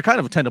I kind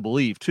of tend to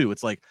believe too.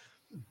 It's like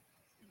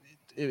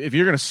if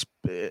you're going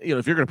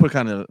to put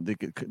kind of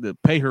the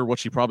pay her what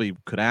she probably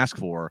could ask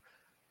for,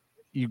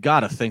 you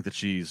got to think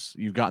that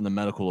you've gotten the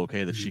medical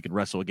okay that she could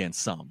wrestle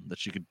against that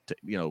she could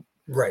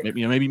right.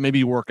 Maybe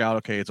you work out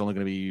okay. It's only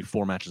going to be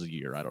 4 matches a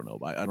year. I don't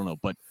know.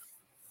 But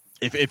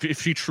if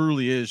she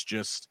truly is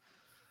just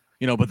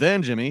but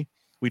then Jimmy,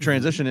 we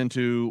transition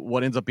into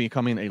what ends up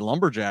becoming a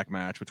lumberjack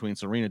match between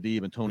Serena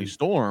Deeb and Toni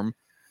Storm.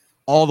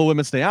 All the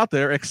women stay out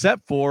there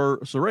except for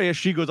Saraya.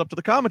 She goes up to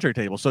the commentary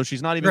table, so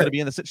she's not even going to be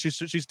in the.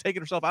 She's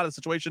taking herself out of the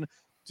situation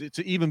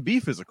to even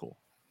be physical.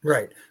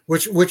 Right,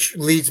 which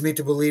leads me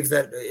to believe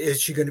that is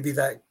she going to be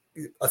that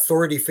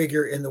authority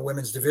figure in the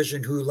women's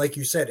division who, like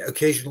you said,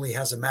 occasionally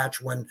has a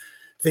match when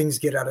things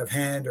get out of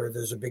hand or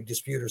there's a big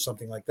dispute or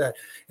something like that.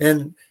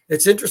 And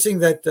it's interesting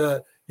that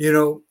that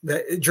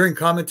during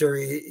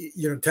commentary,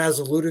 Taz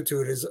alluded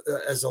to it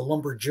as a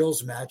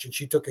Lumberjills match, and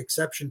she took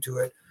exception to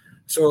it.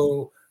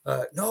 So.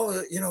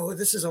 No,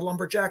 this is a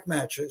lumberjack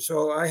match.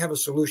 So I have a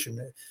solution.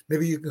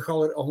 Maybe you can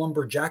call it a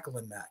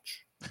lumberjackalin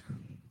match.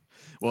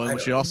 Well,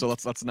 she also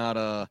let's not.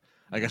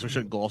 I guess we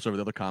shouldn't gloss over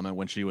the other comment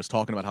when she was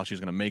talking about how she's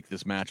going to make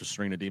this match of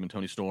Serena Deeb and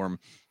Toni Storm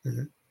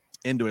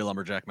into a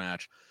lumberjack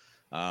match.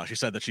 She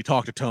said that she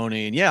talked to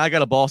Tony, and I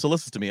got a boss that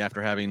listens to me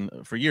after having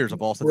for years a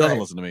boss that doesn't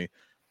listen to me.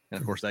 And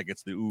of course, that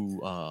gets the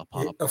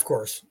pop. Of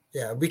course,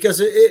 yeah,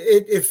 because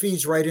it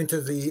feeds right into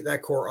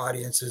that core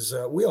audience's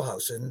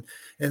wheelhouse, and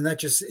that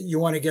just you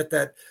want to get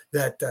that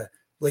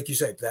like you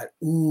said, that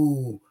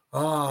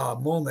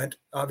moment.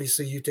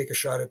 Obviously, you take a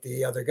shot at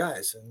the other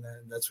guys, and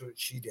that's what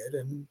she did.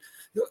 And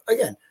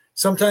again,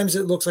 sometimes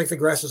it looks like the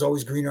grass is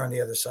always greener on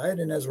the other side,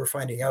 and as we're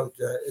finding out,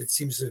 it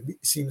seems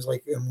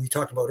like, and we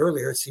talked about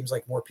earlier, it seems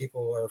like more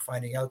people are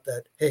finding out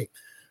that hey,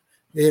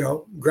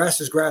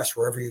 grass is grass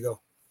wherever you go.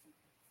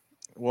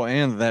 Well,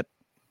 and that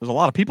there's a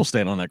lot of people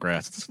standing on that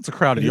grass. It's a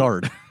crowded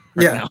yard.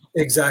 Now.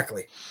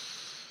 Exactly.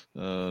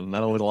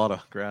 Not always a lot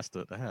of grass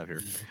to have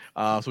here.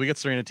 So we get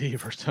Serena Deeb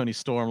versus Toni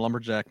Storm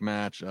lumberjack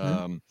match.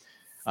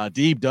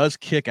 Deeb does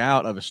kick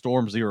out of a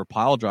Storm Zero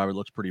pile driver. It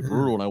looks pretty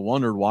brutal, and I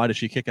wondered why does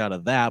she kick out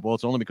of that? Well,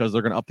 it's only because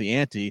they're going to up the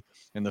ante,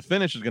 and the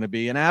finish is going to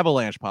be an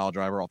avalanche pile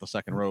driver off the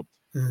second rope.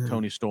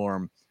 Toni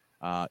Storm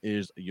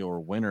is your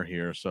winner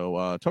here.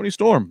 So Toni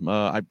Storm,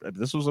 I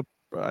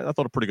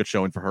thought a pretty good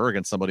showing for her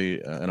against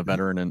somebody and a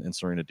veteran in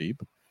Serena Deeb.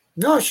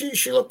 No,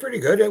 she looked pretty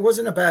good. It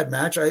wasn't a bad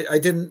match. I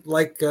didn't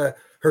like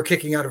her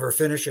kicking out of her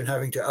finish and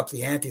having to up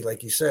the ante,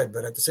 like you said.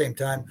 But at the same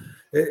time,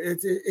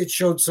 it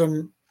showed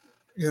some,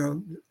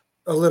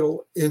 a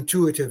little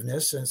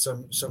intuitiveness and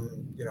some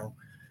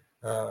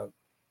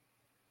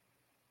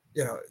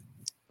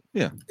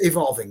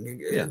evolving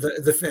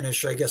the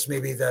finish, I guess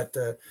maybe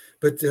that,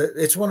 but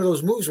it's one of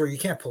those moves where you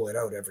can't pull it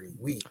out every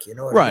week,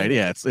 right? I mean?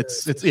 Yeah,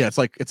 it's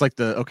like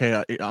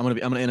the I'm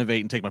gonna innovate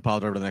and take my pile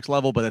driver to the next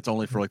level, but it's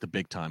only for like the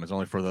big time. It's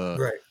only for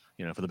the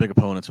for the big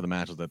opponents or the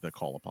matches that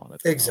call upon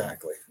it.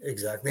 Exactly.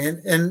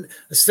 And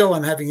still,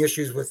 I'm having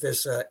issues with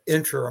this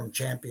interim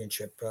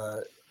championship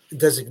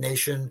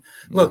designation.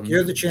 Look,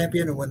 you're the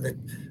champion, and when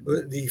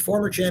the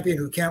former champion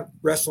who can't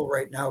wrestle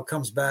right now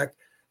comes back,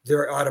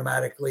 they're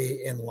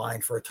automatically in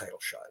line for a title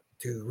shot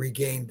to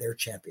regain their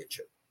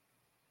championship.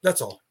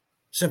 That's all.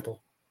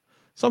 Simple.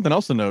 Something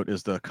else to note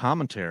is the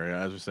commentary.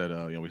 As we said,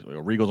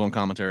 Regal's on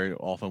commentary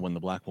often when the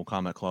Blackpool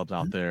Combat Club's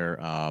out there.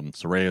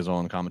 Saraya's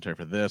on commentary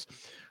for this.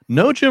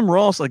 No Jim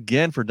Ross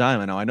again for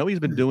Dynamite. Now, I know he's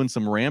been doing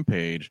some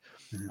Rampage.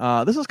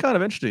 This is kind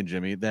of interesting,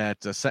 Jimmy, that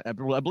I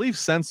believe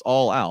since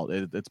All Out,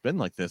 it's been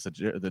like this.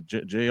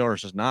 The JR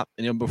is just not,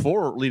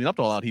 before leading up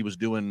to All Out, he was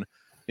doing,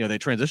 they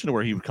transitioned to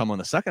where he would come on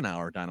the second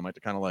hour of Dynamite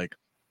to kind of like,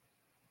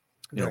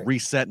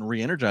 reset and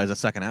re-energize that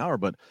second hour,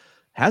 but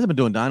hasn't been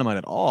doing Dynamite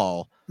at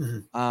all.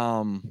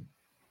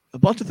 A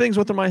bunch of things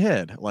went through my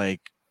head.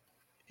 Like,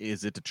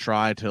 is it to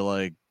try to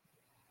like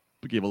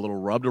give a little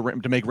rub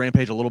to make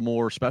Rampage a little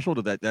more special?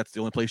 That's the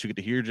only place you get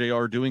to hear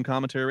JR doing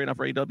commentary right now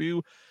for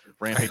AEW.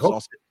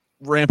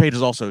 Rampage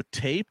is also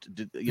taped.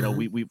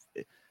 We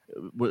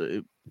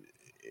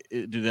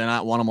do they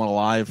not want him on a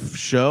live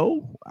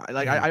show?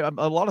 I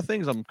a lot of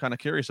things I'm kind of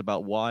curious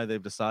about why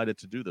they've decided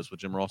to do this with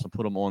Jim Ross and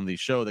put him on the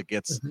show that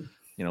gets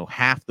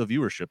half the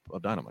viewership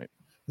of Dynamite.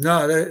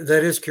 No,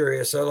 that is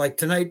curious. Like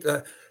tonight,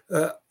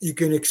 you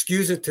can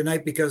excuse it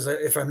tonight because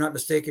if I'm not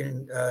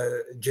mistaken,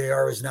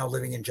 JR is now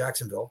living in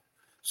Jacksonville.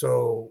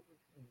 So,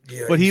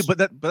 yeah. But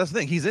that's the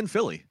thing. He's in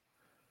Philly.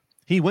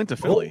 He went to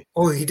Philly.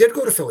 Oh, he did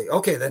go to Philly.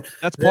 Okay, then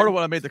part of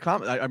what I made the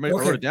comment. I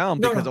wrote it down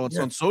because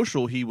on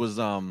social he was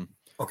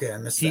okay, I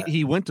missed that.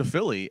 He went to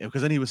Philly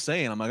because then he was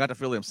saying, I got to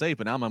Philly, I'm safe,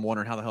 but now I'm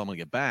wondering how the hell I'm gonna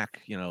get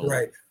back.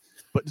 Right.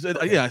 But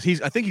I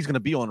think he's going to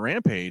be on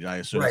Rampage. I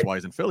assume that's why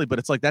he's in Philly. But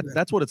it's like that.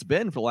 That's what it's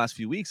been for the last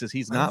few weeks. Is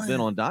he's not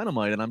been on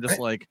Dynamite, and I'm just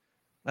like,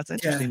 that's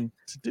interesting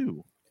to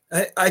do.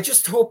 I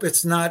just hope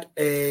it's not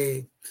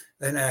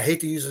and I hate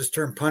to use this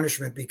term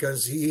punishment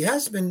because he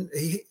has been,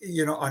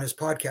 on his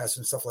podcast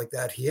and stuff like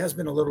that, he has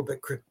been a little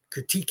bit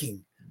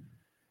critiquing,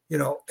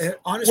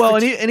 honestly. Well,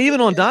 and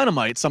even on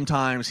Dynamite,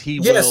 sometimes he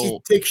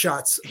will take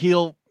shots.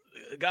 He'll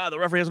God, the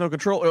referee has no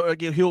control. Or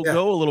he'll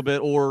go a little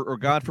bit, or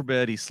God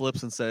forbid, he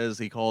slips and says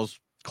he calls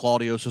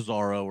Claudio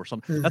Cesaro or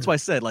something. Mm-hmm. That's why I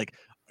said, like,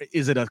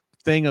 is it a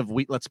thing of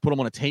let's put him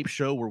on a tape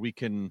show where we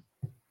can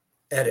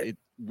edit?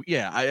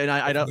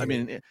 I don't. I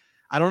mean,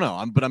 I don't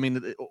know. But I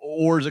mean,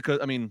 or is it? Because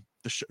I mean,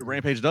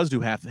 Rampage does do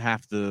half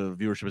the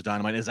viewership is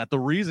Dynamite. Is that the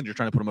reason you're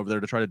trying to put him over there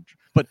to try to?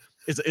 But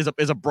is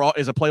a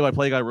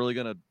play-by-play guy really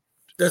gonna?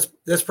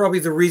 That's probably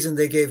the reason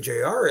they gave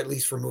JR, at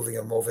least, for moving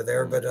him over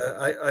there. But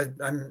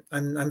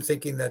I'm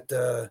thinking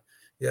that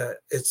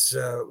it's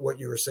what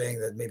you were saying,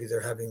 that maybe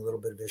they're having a little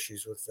bit of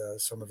issues with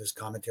some of his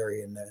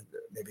commentary, and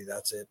maybe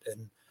that's it.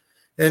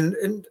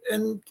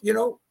 And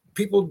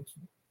people,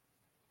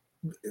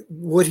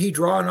 would he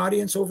draw an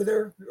audience over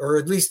there, or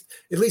at least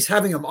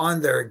having him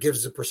on there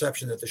gives the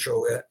perception that the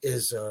show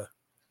is.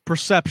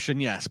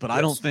 Perception, yes, but yes.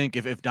 I don't think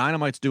if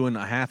Dynamite's doing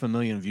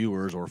 500,000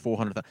 viewers or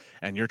 400,000,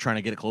 and you're trying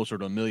to get it closer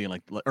to 1 million,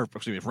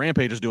 if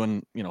Rampage is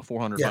doing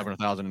 400,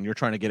 500,000, and you're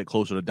trying to get it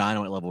closer to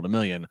Dynamite level to 1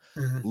 million,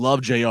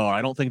 love JR.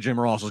 I don't think Jim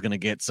Ross is going to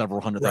get several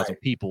 100,000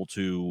 people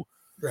to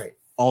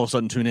all of a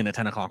sudden tune in at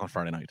 10 o'clock on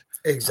Friday night.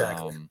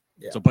 Exactly.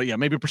 So, but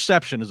maybe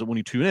perception is that when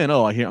you tune in,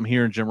 I'm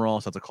hearing Jim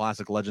Ross. That's a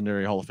classic,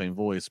 legendary Hall of Fame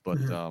voice, but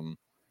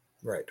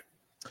right.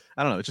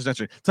 I don't know. It's just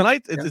interesting.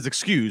 Tonight it's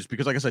excused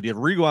because, like I said, you have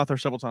Regal out there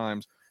several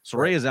times.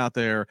 Saray is out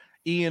there.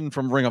 Ian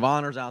from Ring of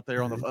Honor's out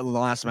there on the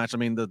last match. I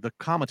mean, the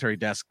commentary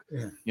desk.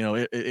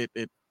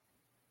 It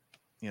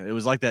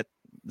was like that.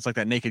 It's like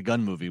that Naked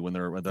Gun movie when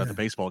they're at the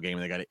baseball game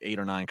and they got 8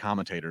 or 9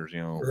 commentators.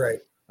 Right.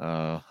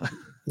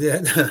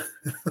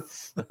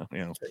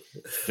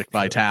 Dick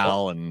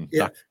Vitale and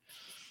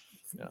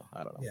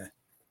I don't know. Yeah,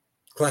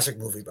 classic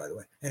movie, by the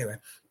way. Anyway,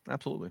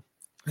 absolutely.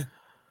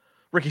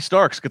 Ricky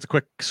Starks gets a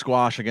quick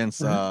squash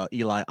against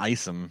Eli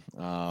Isom.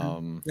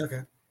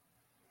 Okay.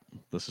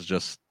 This is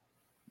just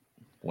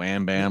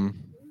wham,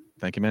 bam.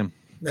 Thank you, ma'am.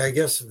 I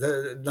guess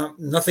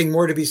nothing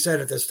more to be said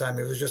at this time.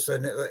 It was just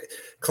a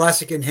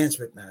classic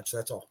enhancement match.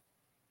 That's all.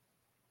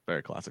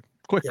 Very classic.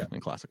 Quick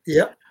and classic.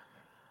 Yeah.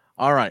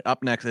 All right.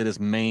 Up next, it is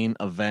main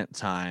event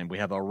time. We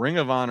have a Ring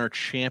of Honor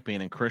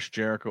champion and Chris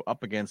Jericho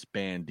up against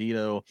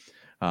Bandito.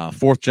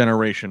 Fourth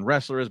generation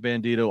wrestler is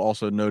Bandito.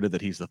 Also noted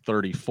that he's the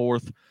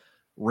 34th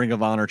Ring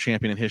of Honor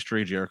champion in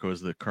history. Jericho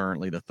is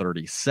currently the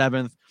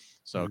 37th.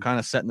 So kind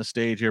of setting the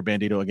stage here.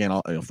 Bandito, again,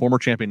 a former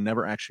champion,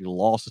 never actually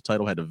lost the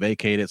title, had to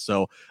vacate it.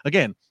 So,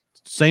 again,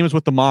 same as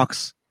with the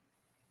Mox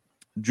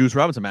Juice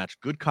Robinson match.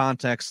 Good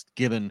context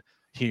given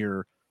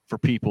here for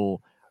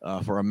people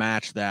for a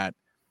match that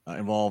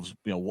involves,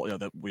 one of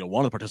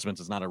the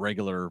participants is not a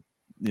regular,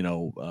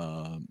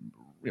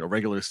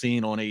 regular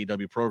scene on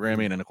AEW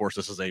programming. And, of course,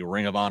 this is a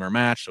Ring of Honor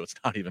match, so it's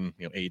not even,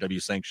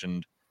 AEW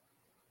sanctioned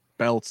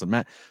belts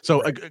and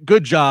so a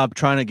good job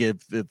trying to give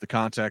the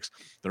context.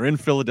 They're in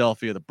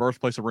Philadelphia, the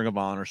birthplace of Ring of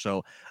Honor,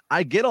 so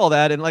I get all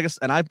that. And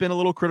I've been a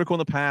little critical in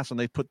the past when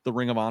they put the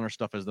Ring of Honor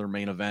stuff as their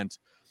main event,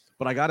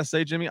 but I gotta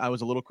say, Jimmy, I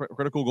was a little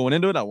critical going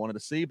into it. I wanted to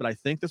see, but I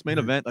think this main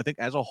event, I think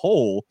as a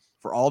whole,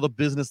 for all the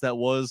business that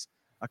was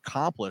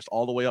accomplished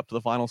all the way up to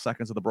the final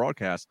seconds of the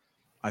broadcast,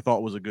 I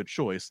thought was a good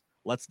choice.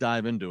 Let's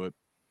dive into it.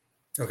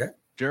 Okay.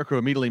 Jericho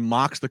immediately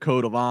mocks the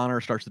code of honor,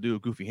 starts to do a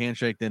goofy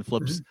handshake, then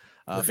flips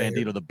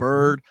Bandito the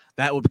bird.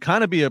 That would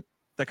kind of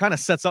that kind of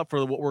sets up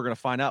for what we're going to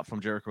find out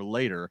from Jericho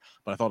later.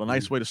 But I thought a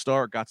nice way to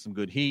start, got some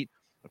good heat.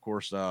 Of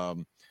course,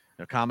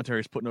 commentary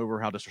is putting over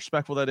how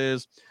disrespectful that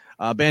is.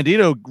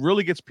 Bandito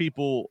really gets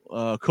people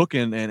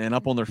cooking and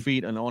up on their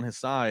feet and on his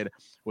side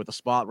with a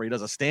spot where he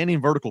does a standing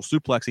vertical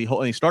suplex.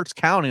 He starts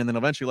counting and then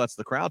eventually lets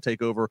the crowd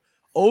take over.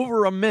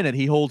 Over a minute,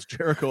 he holds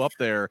Jericho up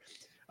there.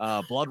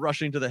 Blood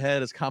rushing to the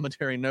head, as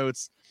commentary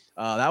notes.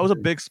 That was a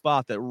big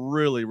spot that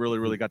really, really,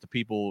 really got the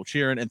people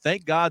cheering. And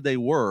thank God they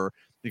were,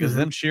 because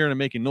them cheering and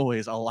making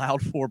noise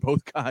allowed for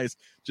both guys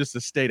just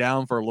to stay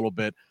down for a little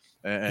bit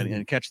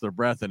and catch their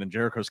breath. And in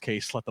Jericho's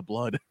case, let the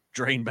blood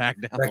drain back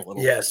down a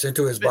little. Yes,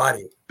 into his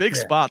body. Big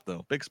spot,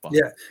 though. Big spot.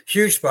 Yeah,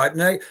 huge spot.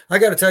 And I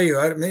got to tell you,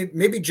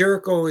 maybe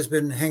Jericho has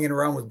been hanging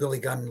around with Billy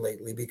Gunn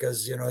lately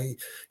because,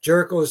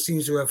 Jericho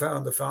seems to have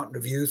found the fountain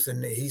of youth,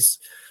 and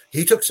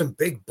he took some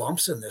big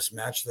bumps in this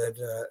match that,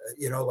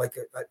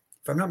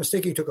 if I'm not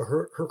mistaken, he took a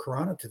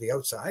Hurricanrana to the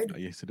outside.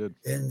 Yes, he did.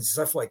 And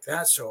stuff like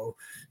that. So,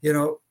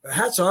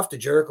 hats off to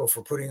Jericho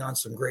for putting on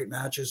some great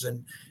matches.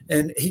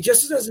 And he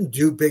just doesn't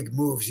do big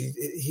moves.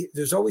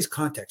 There's always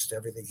context to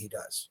everything he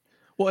does.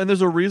 Well, and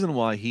there's a reason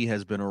why he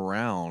has been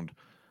around.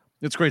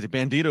 It's crazy.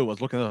 Bandito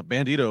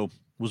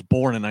was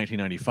born in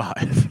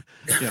 1995.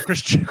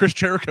 Chris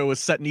Jericho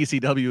was setting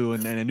ECW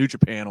and New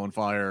Japan on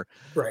fire.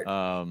 Right.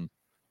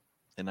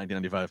 In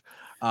 1995.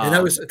 And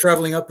I was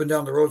traveling up and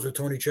down the roads with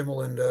Tony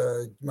Chimmel and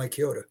Mike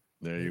Chioda.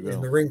 There you go.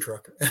 In the ring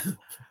truck.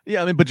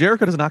 Yeah, I mean, but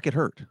Jericho does not get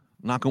hurt.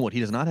 Knock on wood. He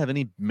does not have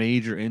any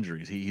major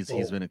injuries. He's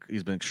been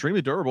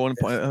extremely durable, and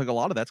I think a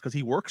lot of that's because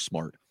he works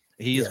smart.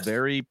 He is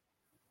very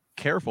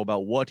careful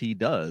about what he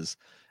does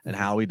and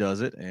how he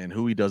does it and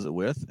who he does it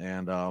with.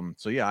 And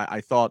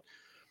I thought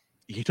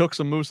he took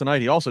some moves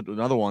tonight. He also,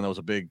 another one that was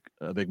a big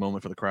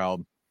moment for the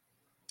crowd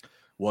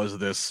was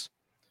this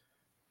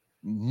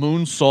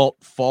moonsault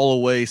fall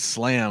away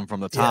slam from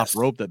the top Yes.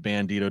 rope that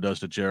Bandito does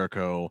to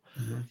Jericho.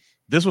 Mhm.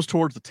 This was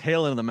towards the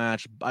tail end of the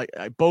match.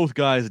 Both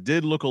guys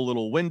did look a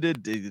little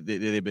winded.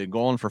 They've been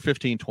going for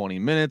 15, 20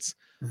 minutes.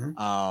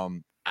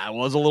 Mhm. I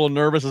was a little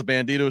nervous as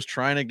Bandito was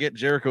trying to get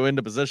Jericho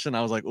into position.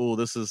 I was like, oh,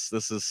 this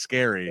is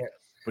scary. Yeah.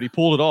 But he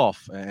pulled it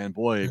off. And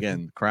boy, Mhm.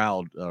 again, the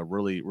crowd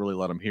really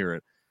let him hear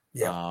it.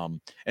 Yeah.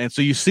 And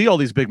so you see all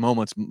these big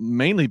moments,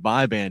 mainly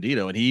by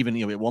Bandito. And he even,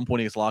 at one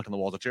point he gets locked in the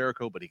walls of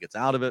Jericho, but he gets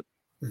out of it,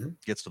 Mhm.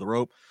 gets to the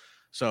rope.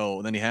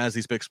 So then he has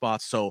these big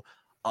spots. So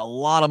a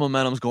lot of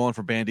momentum's going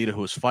for Bandito,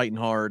 who was fighting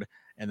hard.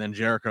 And then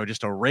Jericho,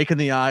 just a rake in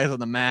the eyes on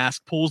the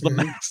mask, pulls the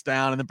Mhm. mask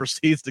down, and then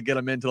proceeds to get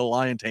him into the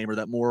Lion Tamer,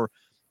 that more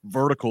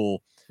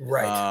vertical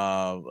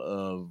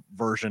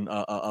version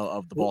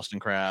of the Boston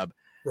Crab.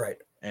 Right.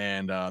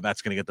 And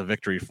that's going to get the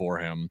victory for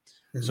him.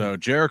 Mhm. So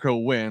Jericho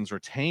wins,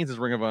 retains his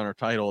Ring of Honor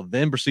title,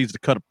 then proceeds to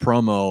cut a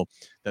promo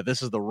that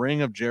this is the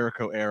Ring of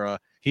Jericho era.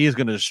 He is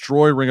going to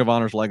destroy Ring of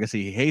Honor's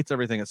legacy. He hates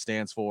everything it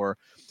stands for.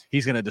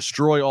 He's going to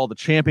destroy all the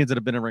champions that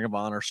have been in Ring of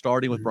Honor,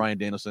 starting with Mhm. Bryan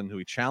Danielson, who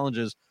he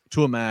challenges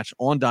to a match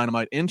on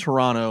Dynamite in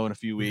Toronto in a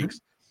few weeks,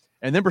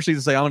 and then proceeds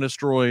to say, I'm going to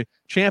destroy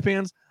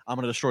champions. I'm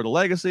going to destroy the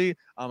legacy.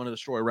 I'm going to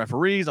destroy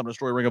referees. I'm going to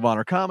destroy Ring of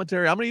Honor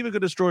commentary. I'm even going to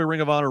destroy Ring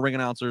of Honor ring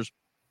announcers.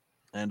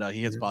 And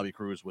he hits Bobby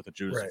Cruz with a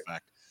Judas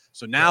effect.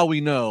 So now we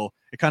know,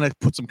 it kind of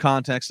puts some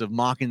context of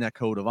mocking that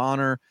code of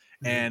honor,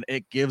 and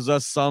it gives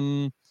us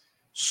some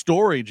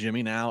story,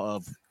 Jimmy, now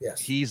of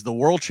he's the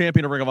world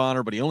champion of Ring of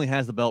Honor, but he only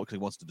has the belt because he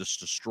wants to just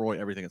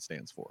destroy everything it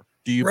stands for.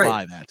 Do you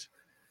buy that?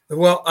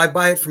 Well, I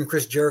buy it from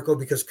Chris Jericho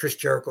because Chris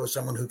Jericho is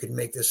someone who can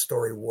make this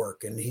story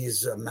work, and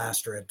he's a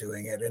master at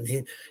doing it. And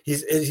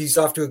he's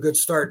off to a good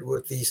start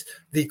with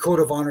the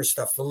code of honor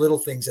stuff, the little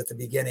things at the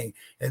beginning,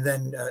 and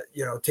then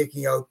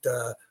taking out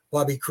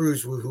Bobby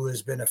Cruz, who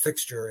has been a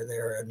fixture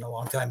there in a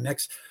long time.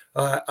 Next,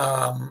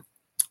 I'm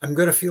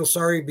going to feel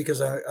sorry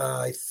because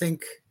I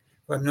think,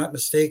 if I'm not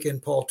mistaken,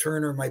 Paul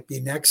Turner might be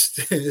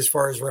next as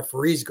far as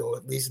referees go.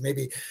 At least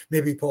maybe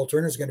Paul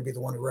Turner is going to be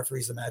the one who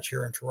referees the match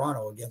here in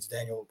Toronto against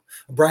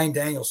Bryan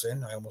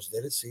Danielson. I almost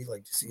did it. See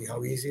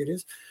how easy it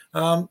is.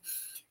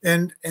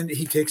 And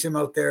he takes him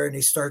out there and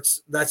he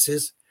starts.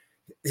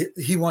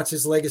 He wants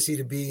his legacy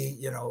to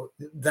be,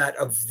 that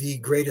of the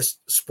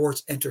greatest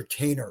sports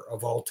entertainer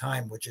of all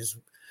time, which is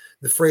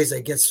the phrase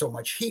that gets so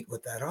much heat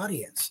with that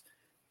audience.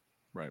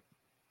 Right.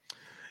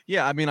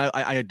 Yeah. I mean,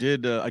 I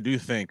do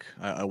think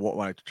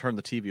when I turned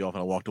the TV off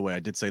and I walked away, I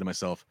did say to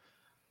myself,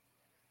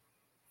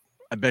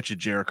 I bet you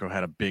Jericho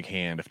had a big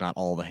hand, if not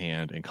all the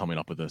hand, in coming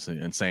up with this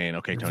and saying,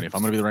 okay, Tony, if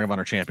I'm going to be the Ring of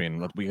Honor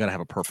champion, we got to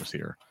have a purpose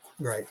here.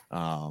 Right.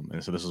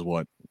 And so this is,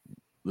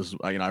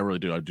 I really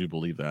do. I do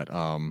believe that.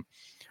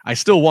 I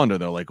still wonder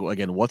though, like,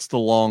 again, what's the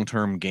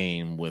long-term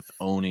game with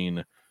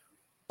owning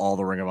all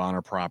the Ring of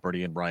Honor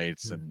property and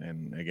rights?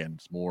 And again,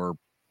 it's more,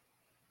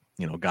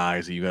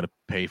 guys that you got to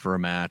pay for a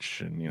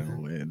match, and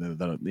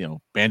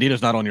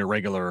Bandito's not on your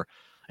regular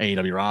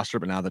AEW roster,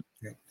 but now that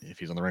if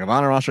he's on the Ring of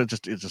Honor roster, it's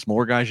just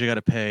more guys you got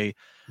to pay.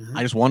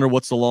 I just wonder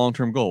what's the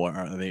long-term goal.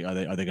 Are they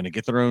going to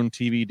get their own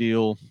TV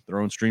deal, their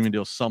own streaming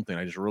deal, something?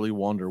 I just really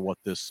wonder what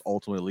this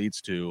ultimately leads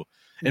to,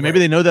 and maybe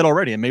they know that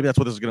already, and maybe that's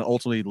what this is going to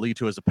ultimately lead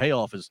to as a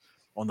payoff is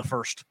on the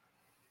first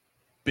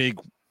big,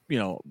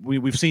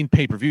 we've seen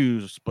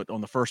pay-per-views, but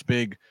on the first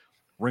big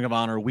Ring of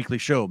Honor weekly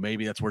show,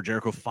 maybe that's where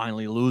Jericho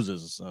finally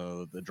loses,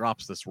 that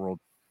drops this world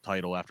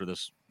title after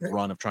this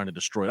run of trying to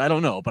destroy it. I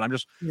don't know, but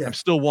I'm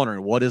still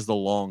wondering, what is the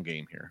long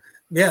game here?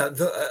 Yeah,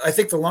 I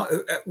think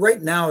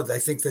right now, I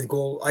think the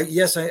goal. I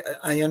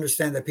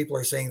understand that people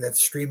are saying that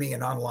streaming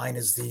and online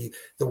is the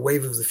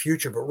wave of the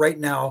future, but right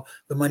now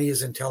the money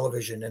is in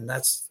television, and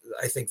that's,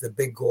 I think, the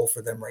big goal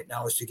for them right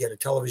now is to get a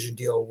television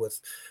deal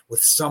with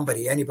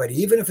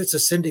anybody, even if it's a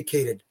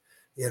syndicated,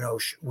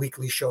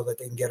 weekly show that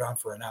they can get on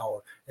for an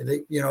hour. And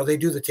they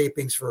do the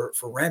tapings for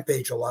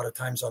Rampage a lot of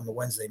times on the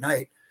Wednesday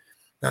night.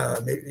 When I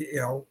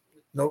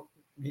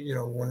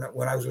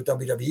was with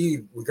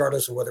WWE,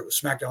 regardless of whether it was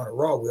SmackDown or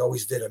Raw, we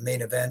always did a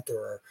main event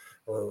or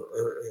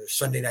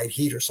Sunday Night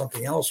Heat or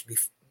something else,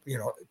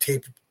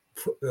 taped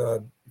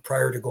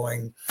prior to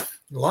going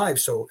live.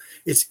 So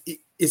it's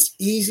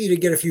easy to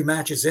get a few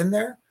matches in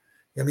there.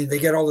 I mean, they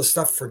get all the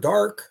stuff for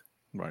dark,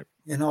 right,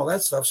 and all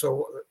that stuff.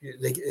 So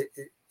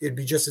it'd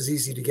be just as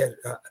easy to get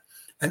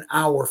an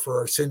hour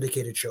for a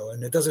syndicated show,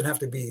 and it doesn't have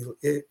to be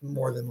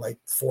more than like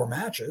 4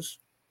 matches.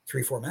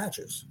 3-4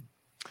 matches.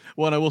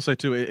 Well, and I will say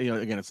too,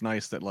 again, it's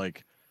nice that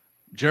like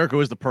Jericho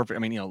is the perfect. I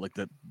mean, like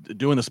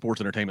doing the sports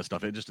entertainment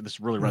stuff. This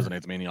really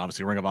resonates. I mean,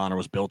 obviously, Ring of Honor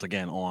was built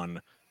again on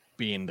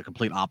being the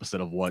complete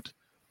opposite of what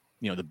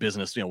the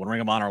business. When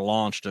Ring of Honor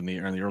launched in the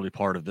early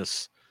part of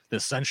this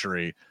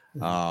century,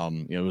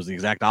 it was the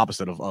exact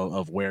opposite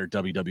of where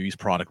WWE's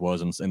product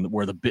was, and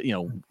where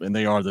and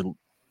they are the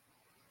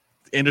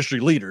industry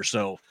leader.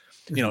 So.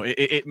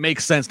 It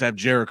makes sense to have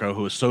Jericho,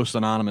 who is so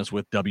synonymous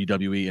with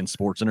WWE and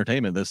sports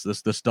entertainment.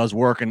 This does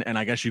work, and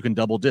I guess you can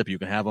double dip. You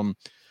can have him,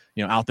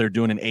 out there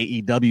doing an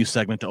AEW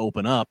segment to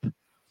open up,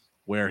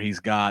 where he's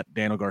got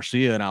Daniel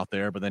Garcia out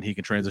there, but then he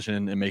can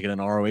transition and make it an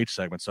ROH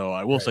segment. So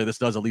I will say this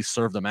does at least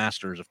serve the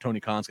masters. If Tony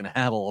Khan's going to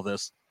have all of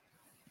this,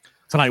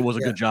 tonight was a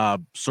good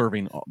job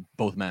serving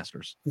both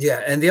masters.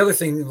 Yeah, and the other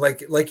thing,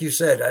 like you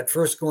said, at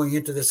first going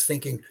into this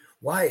thinking,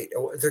 why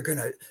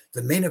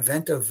the main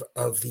event of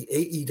the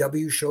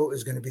AEW show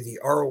is going to be the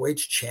ROH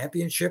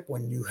championship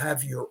when you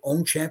have your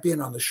own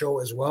champion on the show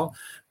as well.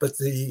 But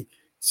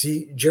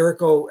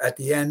Jericho at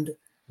the end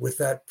with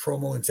that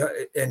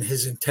promo and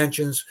his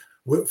intentions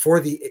for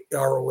the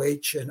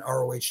ROH and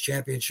ROH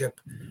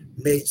championship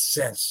made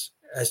sense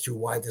as to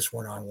why this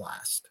went on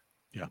last.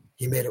 Yeah,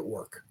 he made it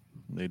work.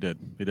 They did.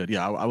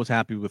 Yeah, I was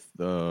happy with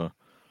how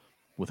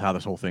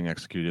this whole thing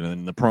executed,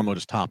 and the promo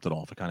just topped it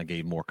off. It kind of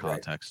gave more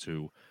context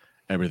to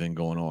everything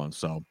going on.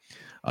 So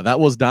that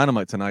was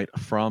Dynamite tonight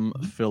from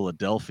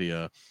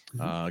Philadelphia.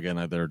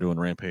 Again, they're doing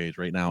Rampage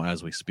right now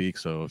as we speak.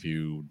 So if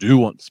you do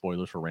want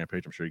spoilers for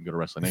Rampage, I'm sure you can go to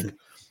Wrestling Inc.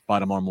 by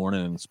tomorrow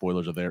morning, and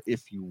spoilers are there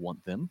if you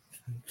want them.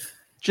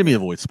 Jimmy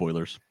avoids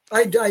spoilers.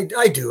 I do.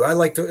 I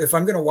like to, if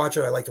I'm going to watch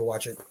it, I like to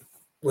watch it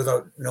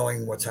without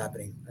knowing what's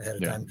happening ahead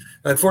of time.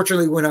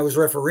 Unfortunately, when I was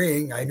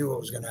refereeing, I knew what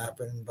was going to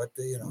happen, but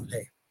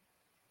hey,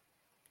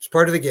 it's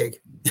part of the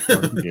gig.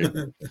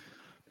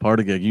 Part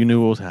of the gig. You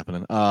knew what was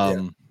happening.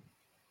 So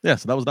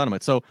that was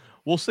Dynamite. So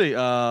we'll see.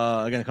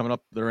 Again, coming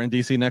up, they're in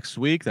DC next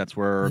week. That's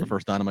where the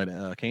first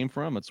Dynamite came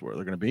from. That's where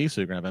they're going to be. So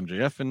you're going to have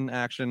MJF in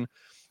action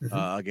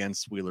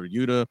against Wheeler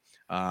Yuta.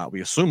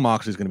 We assume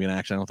Moxley's going to be in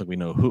action. I don't think we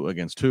know who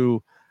against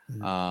who.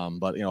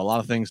 But a lot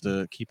of things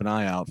to keep an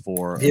eye out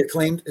for. The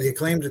acclaimed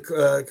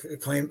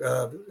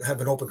have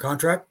an open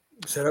contract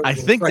set up. I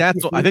think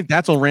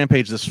that's on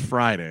Rampage this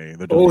Friday.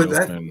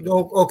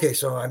 Okay,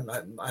 so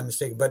I'm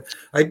mistaken. But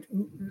I,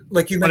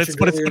 like you mentioned,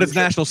 but it's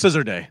National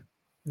Scissor Day.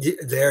 Yeah,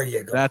 there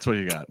you go. That's what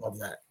you got. Love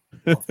that.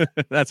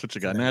 That's what you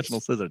got. Nice.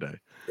 National Scissor Day.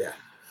 Yeah.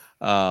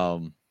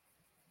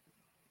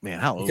 Man,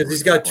 how because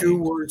he's got two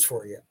words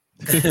for you.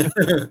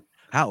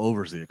 How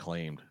over is the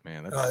Acclaimed,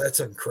 man?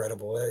 That's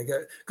incredible.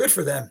 Good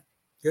for them.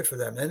 Good for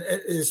them, and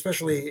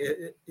especially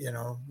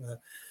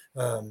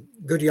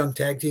good young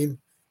tag team.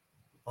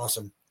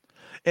 Awesome.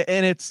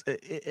 And it's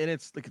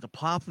like the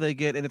pop they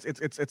get, and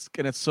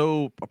it's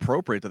so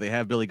appropriate that they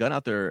have Billy Gunn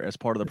out there as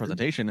part of the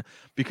presentation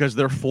because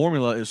their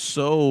formula is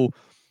so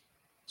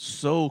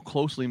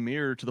closely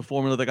mirrored to the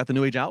formula they got the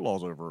New Age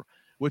Outlaws over,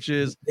 which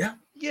is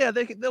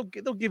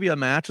they'll give you a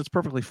match that's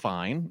perfectly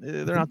fine.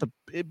 They're not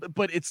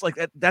but it's like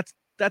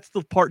that's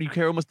the part you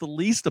care almost the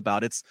least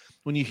about. It's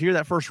when you hear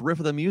that first riff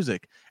of the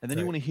music, and then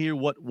you want to hear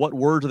what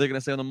words are they going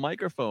to say on the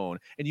microphone,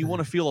 and you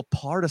want to feel a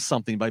part of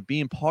something by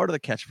being part of the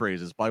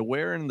catchphrases, by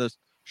wearing the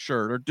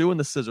shirt or doing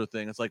the scissor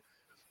thing. It's like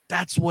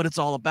that's what it's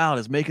all about,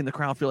 is making the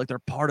crowd feel like they're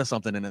part of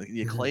something, and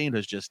the Acclaimed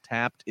has just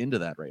tapped into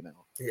that right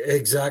now.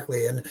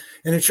 Exactly, and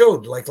it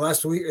showed. Like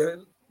last week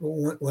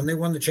when they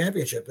won the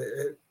championship,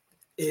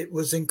 it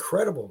was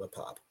incredible, the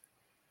pop.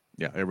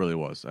 Yeah, it really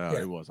was.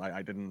 It was.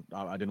 I didn't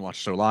watch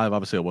the show live.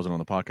 Obviously, I wasn't on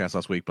the podcast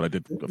last week, but I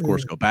did, of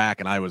course, go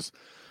back, and I was,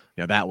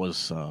 that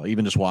was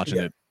even just watching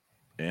it,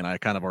 and I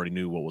kind of already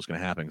knew what was going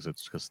to happen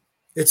because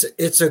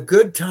it's a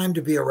good time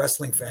to be a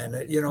wrestling fan,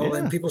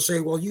 And people say,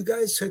 well, you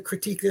guys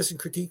critique this and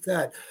critique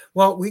that.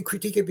 Well, we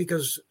critique it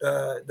because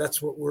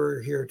that's what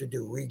we're here to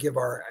do. We give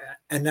our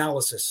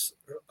analysis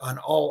on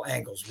all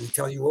angles. We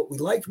tell you what we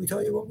liked. We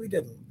tell you what we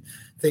didn't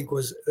think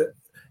was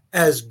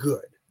as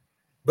good,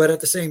 but at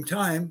the same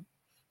time,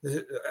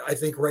 I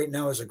think right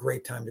now is a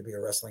great time to be a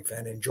wrestling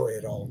fan. Enjoy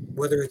it all,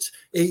 whether it's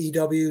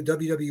AEW,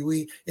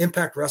 WWE,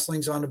 Impact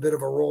Wrestling's on a bit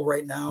of a roll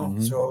right now.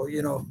 So,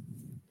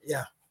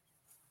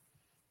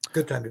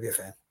 good time to be a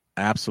fan.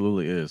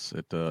 Absolutely is.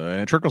 It and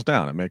it trickles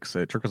down.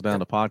 It trickles down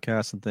to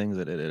podcasts and things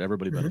that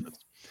everybody benefits.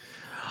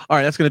 All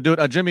right, that's going to do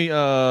it. Jimmy,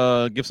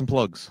 give some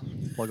plugs.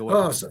 Plug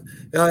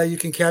away. You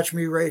can catch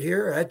me right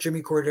here at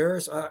Jimmy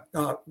Corderas.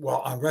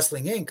 On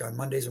Wrestling Inc. on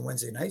Mondays and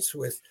Wednesday nights.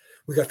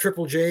 We got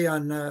Triple J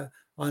on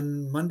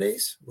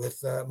Mondays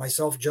with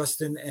myself,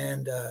 Justin,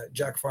 and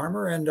Jack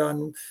Farmer. And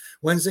on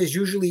Wednesdays,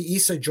 usually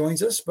Issa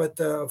joins us, but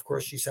of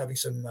course she's having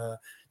some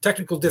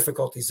technical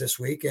difficulties this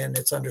week, and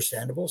it's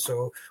understandable.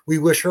 So we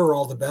wish her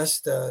all the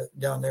best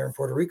down there in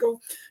Puerto Rico.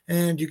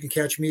 And you can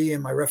catch me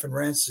in my Ref and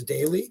Rants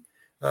daily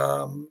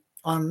on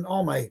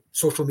all my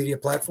social media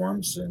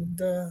platforms. And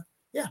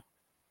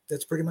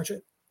that's pretty much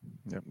it.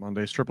 Yep,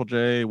 Monday's Triple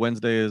J.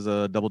 Wednesday is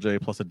a Double J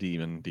plus a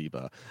Demon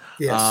Diva.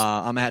 Yes.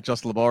 I'm at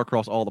Justin LeBar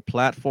across all the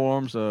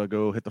platforms.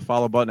 Go hit the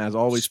follow button. As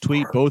always,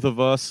 tweet both of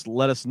us.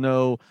 Let us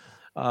know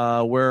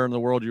where in the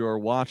world you are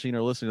watching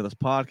or listening to this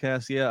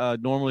podcast.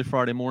 Normally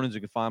Friday mornings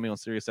you can find me on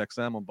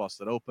SiriusXM on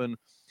Busted Open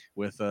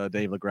with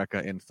Dave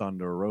LaGreca and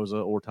Thunder Rosa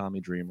or Tommy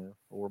Dreamer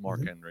or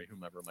Mark Henry,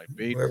 whomever it might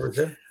be.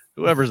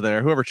 Whoever's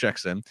there, whoever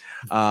checks in.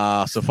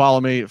 So follow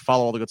me,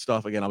 follow all the good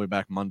stuff. Again, I'll be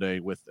back Monday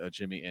with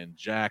Jimmy and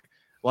Jack.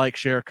 Like,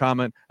 share,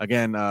 comment.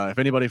 Again, if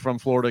anybody from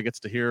Florida gets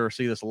to hear or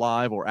see this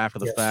live or after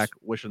the fact,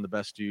 wishing the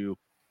best to you.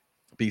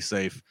 Be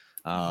safe.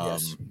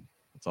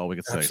 That's all we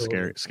can say.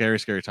 Absolutely.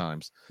 Scary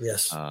times.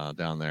 Yes.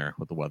 Down there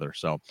with the weather.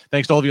 So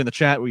thanks to all of you in the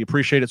chat. We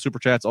appreciate it. Super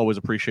chats always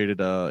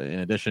appreciated. In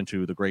addition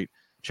to the great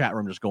chat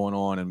room just going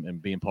on and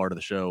being part of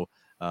the show.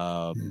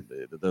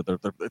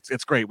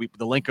 It's great.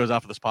 The link goes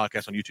out for this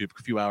podcast on YouTube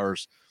a few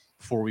hours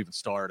before we even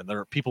start,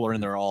 and people are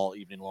in there all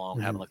evening long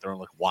having like their own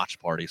like watch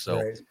party.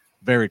 So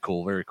very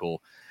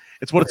cool.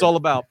 It's what it's all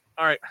about.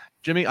 All right,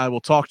 Jimmy, I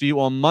will talk to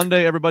you on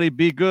Monday. Everybody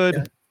be good.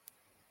 Yeah.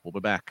 We'll be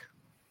back.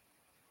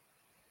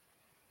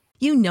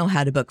 You know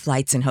how to book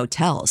flights and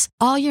hotels.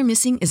 All you're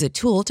missing is a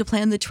tool to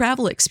plan the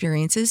travel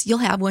experiences you'll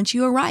have once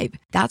you arrive.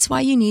 That's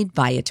why you need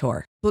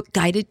Viator. Book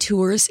guided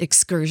tours,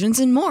 excursions,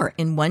 and more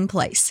in one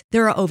place.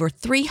 There are over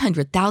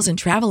 300,000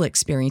 travel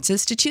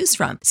experiences to choose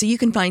from, so you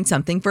can find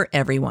something for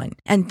everyone.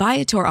 And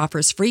Viator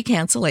offers free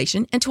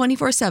cancellation and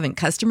 24/7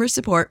 customer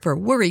support for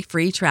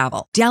worry-free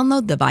travel.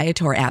 Download the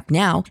Viator app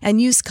now and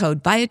use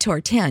code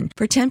Viator10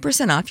 for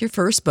 10% off your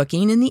first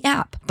booking in the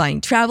app.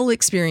 Find travel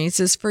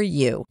experiences for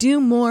you. Do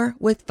more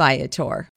with Viator.